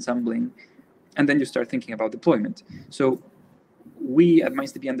between ensembling, and then you start thinking about deployment. So we at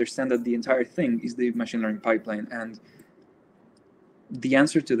MinesDB understand that the entire thing is the machine learning pipeline, and the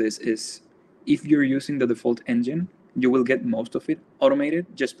answer to this is if you're using the default engine, you will get most of it automated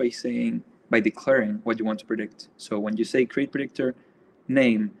just by declaring what you want to predict. So when you say create predictor,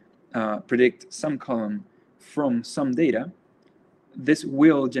 name, predict some column from some data, this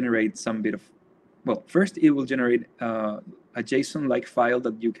will generate some bit of, well, first it will generate a JSON-like file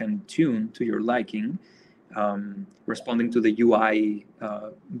that you can tune to your liking, responding to the UI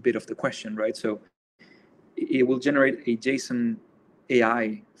bit of the question, right? So it will generate a JSON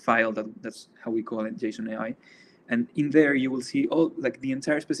AI file, that's how we call it, JSON AI. And in there, you will see the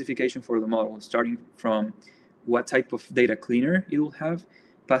entire specification for the model, starting from what type of data cleaner it will have,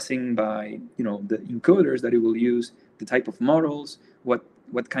 passing by the encoders that it will use, the type of models, what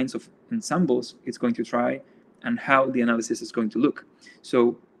kinds of ensembles it's going to try, and how the analysis is going to look.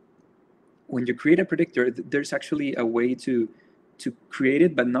 So when you create a predictor, there's actually a way to create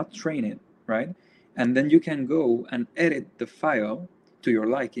it but not train it, right? And then you can go and edit the file to your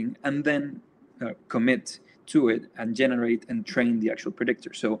liking, and then commit to it and generate and train the actual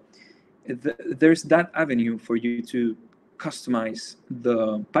predictor. So there's that avenue for you to customize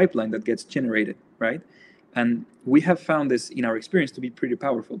the pipeline that gets generated, right? And we have found this in our experience to be pretty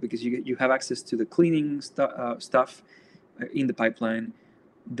powerful, because you have access to the cleaning stuff in the pipeline,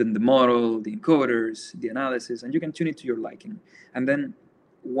 then the model, the encoders, the analysis, and you can tune it to your liking. And then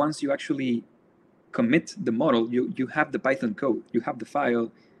once you actually commit the model, you have the Python code, you have the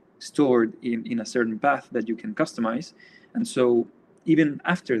file stored in a certain path that you can customize. And so even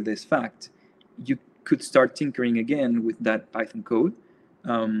after this fact, you could start tinkering again with that Python code,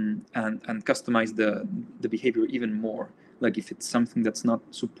 and customize the behavior even more, like if it's something that's not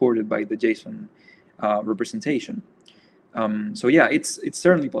supported by the JSON representation. So yeah, it's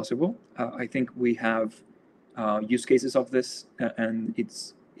certainly possible. I think we have use cases of this, and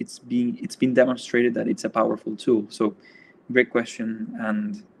it's been demonstrated that it's a powerful tool. So great question,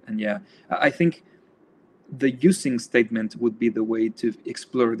 and yeah, I think the using statement would be the way to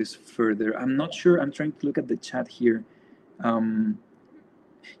explore this further. I'm not sure. I'm trying to look at the chat here.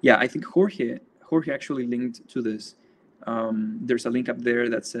 Yeah, I think Jorge actually linked to this. There's a link up there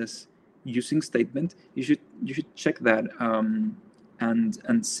that says using statement. You should check that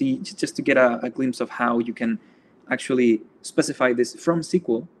and see, just to get a glimpse of how you can actually specify this from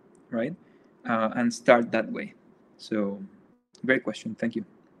SQL, right? And start that way. So great question. Thank you.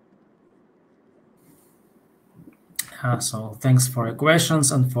 So thanks for your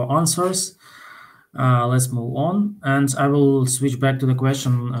questions and for answers. Let's move on, and I will switch back to the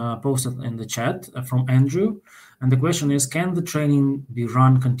question posted in the chat from Andrew. And the question is, can the training be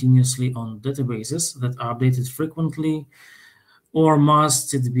run continuously on databases that are updated frequently, or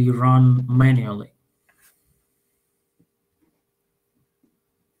must it be run manually?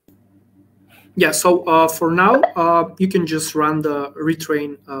 Yeah, so for now, you can just run the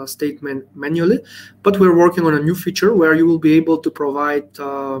retrain statement manually, but we're working on a new feature where you will be able to provide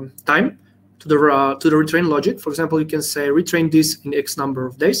time to the retrain logic. For example, you can say retrain this in X number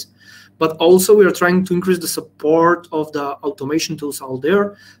of days, but also we are trying to increase the support of the automation tools out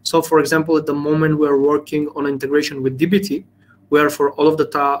there. So for example, at the moment we're working on integration with dbt, where for all of the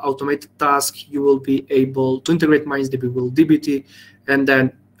automated tasks, you will be able to integrate MinesDB with dbt, and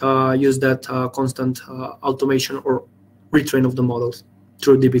then use that constant automation or retrain of the models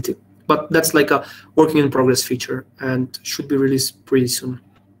through dbt. But that's like a working in progress feature and should be released pretty soon.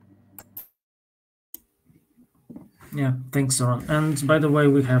 Yeah, thanks, Zoran. And by the way,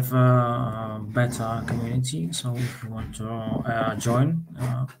 we have a beta community, so if you want to join,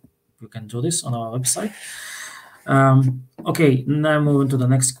 you can do this on our website. Okay, now moving to the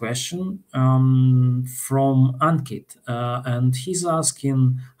next question from Ankit, and he's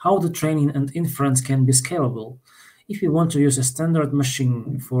asking how the training and inference can be scalable. If you want to use a standard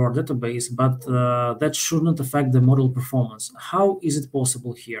machine for database, but that shouldn't affect the model performance, how is it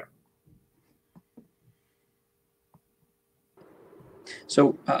possible here?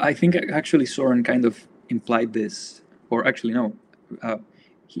 So I think actually Soren kind of implied this, or actually no,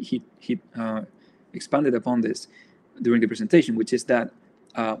 he expanded upon this during the presentation, which is that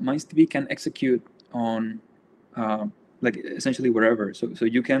MindsDB can execute on like essentially wherever. So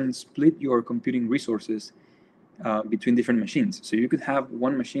you can split your computing resources between different machines. So you could have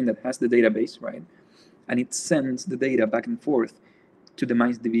one machine that has the database, right? And it sends the data back and forth to the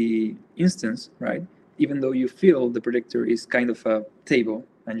MindsDB instance, right? Even though you feel the predictor is kind of a table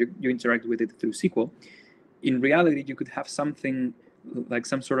and you interact with it through SQL, in reality, you could have something like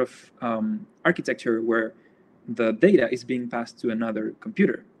some sort of architecture where the data is being passed to another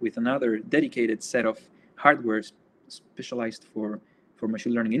computer with another dedicated set of hardware specialized for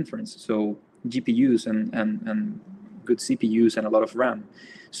machine learning inference. So GPUs and good CPUs and a lot of RAM.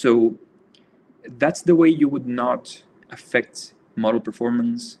 So that's the way you would not affect model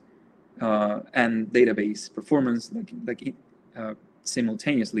performance and database performance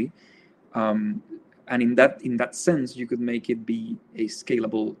simultaneously. And in that sense, you could make it be a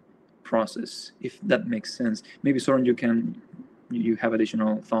scalable process, if that makes sense. Maybe Soren, you have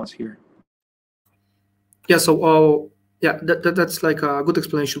additional thoughts here. Yeah. So yeah, that's like a good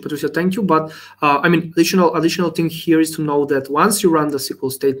explanation, Patricia. Thank you. But I mean, additional thing here is to know that once you run the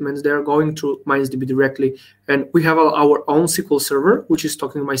SQL statements, they are going through MindsDB directly, and we have our own SQL server, which is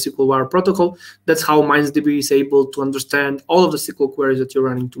talking MySQL wire protocol. That's how MindsDB is able to understand all of the SQL queries that you're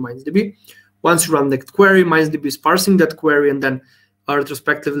running to MindsDB. Once you run that query, MindsDB is parsing that query and then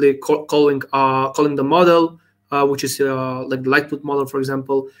retrospectively calling the model, which is like the Lightfoot model, for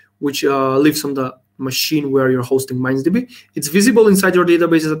example, which lives on the machine where you're hosting MindsDB. It's visible inside your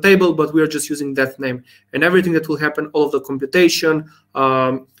database as a table, but we are just using that name. And everything that will happen, all of the computation,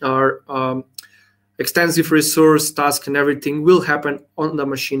 our extensive resource task and everything will happen on the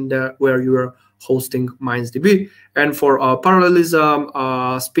machine there where you are hosting MindsDB. And for parallelism,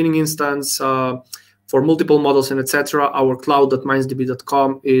 spinning instance, for multiple models and etc., our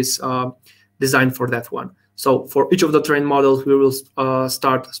cloud.mindsdb.com is designed for that one. So for each of the trained models, we will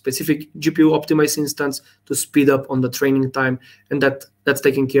start a specific GPU optimized instance to speed up on the training time, and that's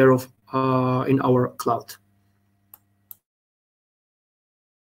taken care of in our cloud.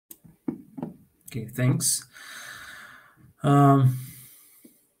 Okay, thanks.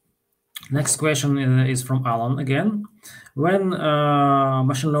 Next question is from Alan again. When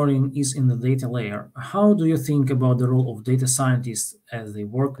machine learning is in the data layer, how do you think about the role of data scientists as they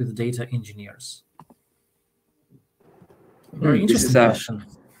work with data engineers? Very interesting question.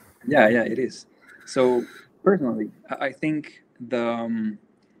 Yeah, it is. So personally, I think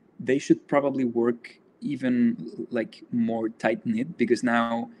they should probably work even like more tight-knit, because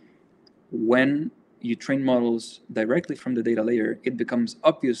now when you train models directly from the data layer, it becomes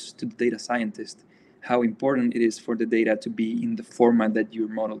obvious to the data scientist how important it is for the data to be in the format that your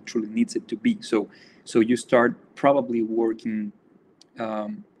model truly needs it to be. So you start probably working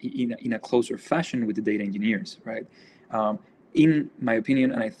in a closer fashion with the data engineers, right? In my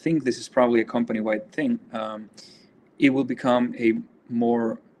opinion, and I think this is probably a company-wide thing, it will become a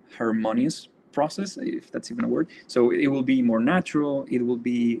more harmonious process, if that's even a word. So it will be more natural, it will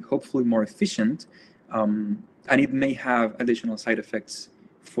be hopefully more efficient, and it may have additional side effects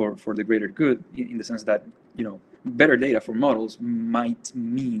for the greater good, in the sense that, you know, better data for models might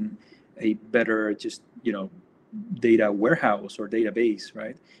mean a better data warehouse or database,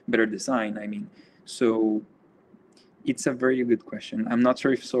 right? Better design, I mean. So it's a very good question. I'm not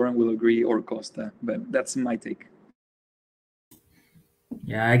sure if Soren will agree or Costa, but that's my take.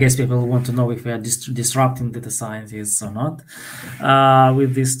 Yeah, I guess people want to know if we are disrupting data scientists or not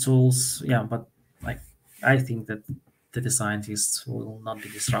with these tools. Yeah, but I think that data scientists will not be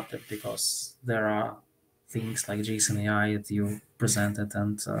disrupted, because there are things like JSON AI that you presented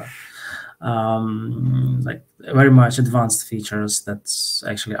and like very much advanced features that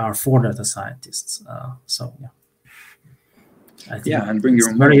actually are for data scientists. So yeah, I think and bring your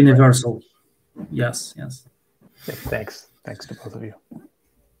own very model, universal. Right? Yes. Yeah, thanks to both of you.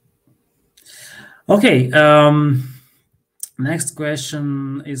 Okay. Next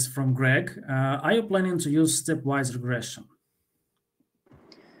question is from Greg. Are you planning to use stepwise regression?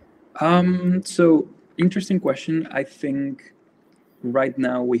 So interesting question. I think right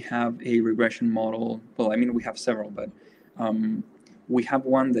now we have a regression model. Well, I mean, we have several, but we have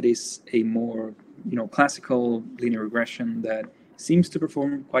one that is a more classical linear regression that seems to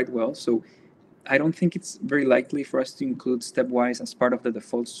perform quite well. So I don't think it's very likely for us to include stepwise as part of the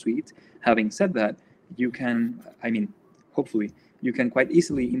default suite. Having said that, you can, hopefully, you can quite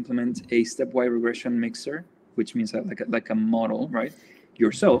easily implement a stepwise regression mixer, which means that like a model, right,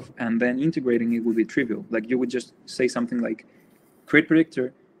 yourself, and then integrating it would be trivial. Like you would just say something like, create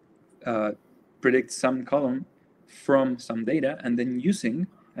predictor, predict some column from some data, and then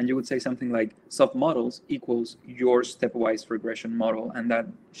and you would say something like submodels equals your stepwise regression model, and that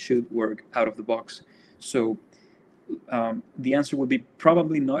should work out of the box. So the answer would be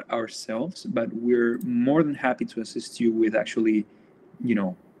probably not ourselves, but we're more than happy to assist you with actually,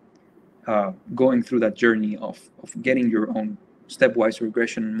 going through that journey of getting your own stepwise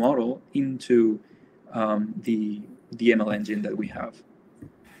regression model into the ML engine that we have.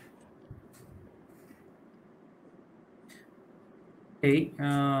 Okay,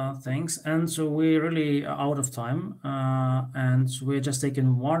 thanks. And so we're really out of time, and we're just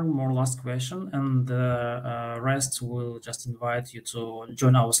taking one more last question, and the rest will just invite you to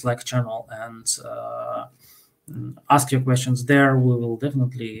join our Slack channel and ask your questions there. We will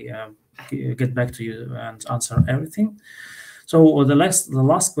definitely get back to you and answer everything. So the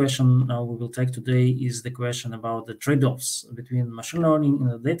last question we will take today is the question about the trade-offs between machine learning in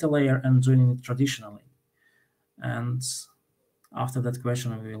the data layer and doing it traditionally. And after that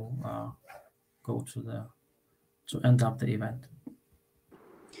question, we will go to end up the event.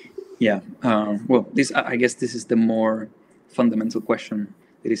 Yeah. Well, I guess this is the more fundamental question.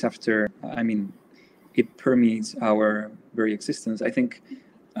 It is after. It permeates our very existence. I think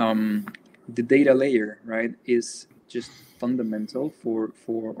the data layer, right, is just fundamental for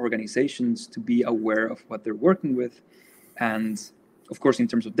organizations to be aware of what they're working with, and of course, in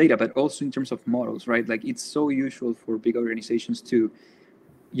terms of data, but also in terms of models, right? Like it's so usual for big organizations to,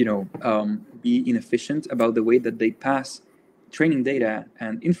 be inefficient about the way that they pass training data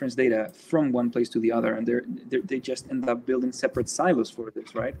and inference data from one place to the other, and they just end up building separate silos for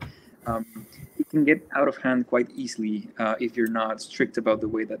this, right? It can get out of hand quite easily if you're not strict about the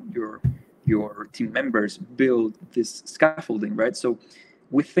way that your team members build this scaffolding, right? So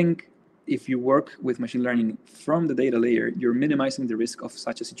we think if you work with machine learning from the data layer, you're minimizing the risk of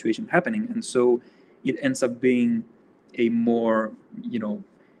such a situation happening. And so it ends up being a more,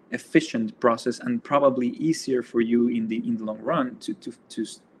 efficient process, and probably easier for you in the long run to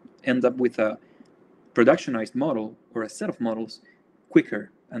end up with a productionized model or a set of models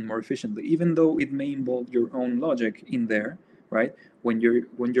quicker and more efficiently, even though it may involve your own logic in there, right? When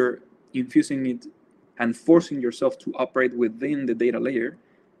you're infusing it and forcing yourself to operate within the data layer,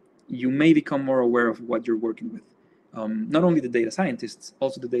 you may become more aware of what you're working with. Not only the data scientists,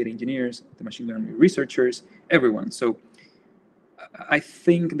 also the data engineers, the machine learning researchers, everyone. So I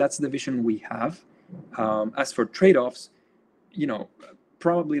think that's the vision we have. As for trade-offs,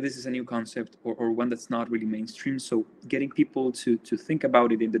 probably this is a new concept or one that's not really mainstream. So getting people to think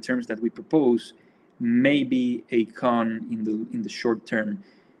about it in the terms that we propose may be a con in the short term.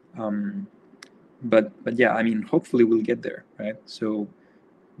 But yeah, hopefully we'll get there, right? So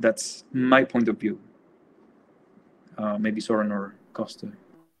that's my point of view. Maybe Soren or Costa.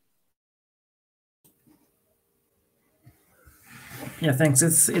 Yeah, thanks.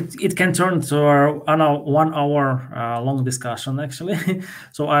 It can turn to our 1 hour long discussion actually.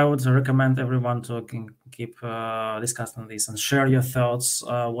 So I would recommend everyone to keep discussing this and share your thoughts.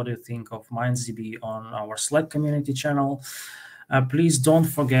 What do you think of MindsDB on our Slack community channel? Please don't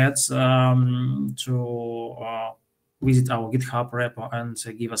forget to visit our GitHub repo and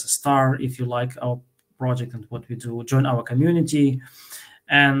give us a star if you like our project and what we do. Join our community.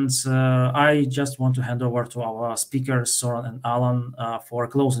 And I just want to hand over to our speakers, Soren and Alan, for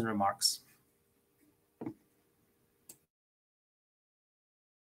closing remarks.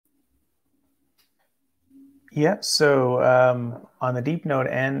 Yeah, so on the DeepNote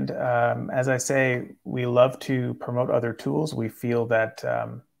end, as I say, we love to promote other tools. We feel that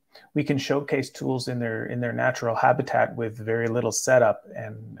we can showcase tools in their natural habitat with very little setup,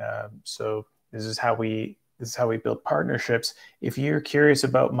 and so this is how we build partnerships. If you're curious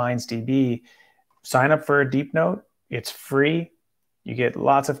about MindsDB, sign up for a DeepNote. It's free. You get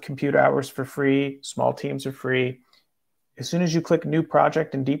lots of compute hours for free. Small teams are free. As soon as you click New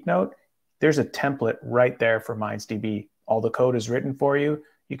Project in DeepNote, there's a template right there for MindsDB. All the code is written for you.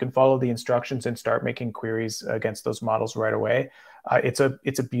 You can follow the instructions and start making queries against those models right away. It's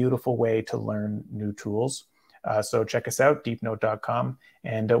a beautiful way to learn new tools. So check us out, deepnote.com.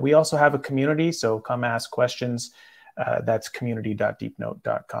 And we also have a community, so come ask questions. That's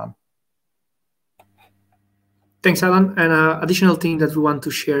community.deepnote.com. Thanks, Alan. And additional thing that we want to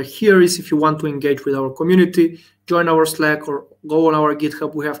share here is if you want to engage with our community, join our Slack or go on our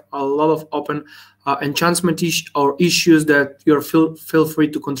GitHub. We have a lot of open enhancement or issues that you're feel free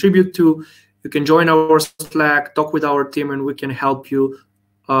to contribute to. You can join our Slack, talk with our team, and we can help you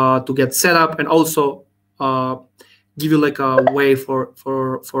to get set up and also give you like a way for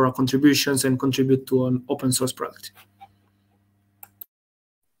our contributions and contribute to an open source product.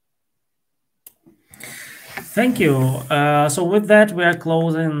 Thank you. So with that, we are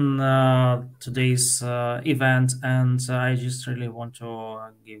closing today's event, and I just really want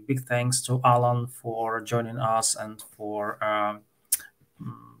to give big thanks to Alan for joining us and for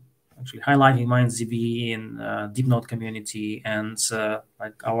actually highlighting MindsDB in DeepNote community, and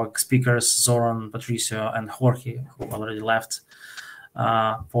like our speakers Zoran, Patricio, and Jorge, who already left,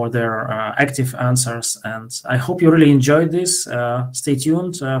 for their active answers. And I hope you really enjoyed this. Stay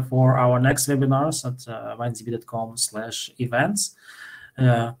tuned for our next webinars at mindsdb.com/events.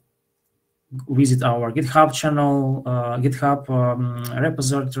 Visit our GitHub channel, GitHub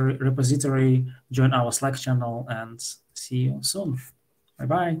repository, join our Slack channel, and see you soon.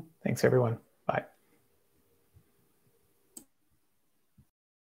 Bye-bye. Thanks, everyone.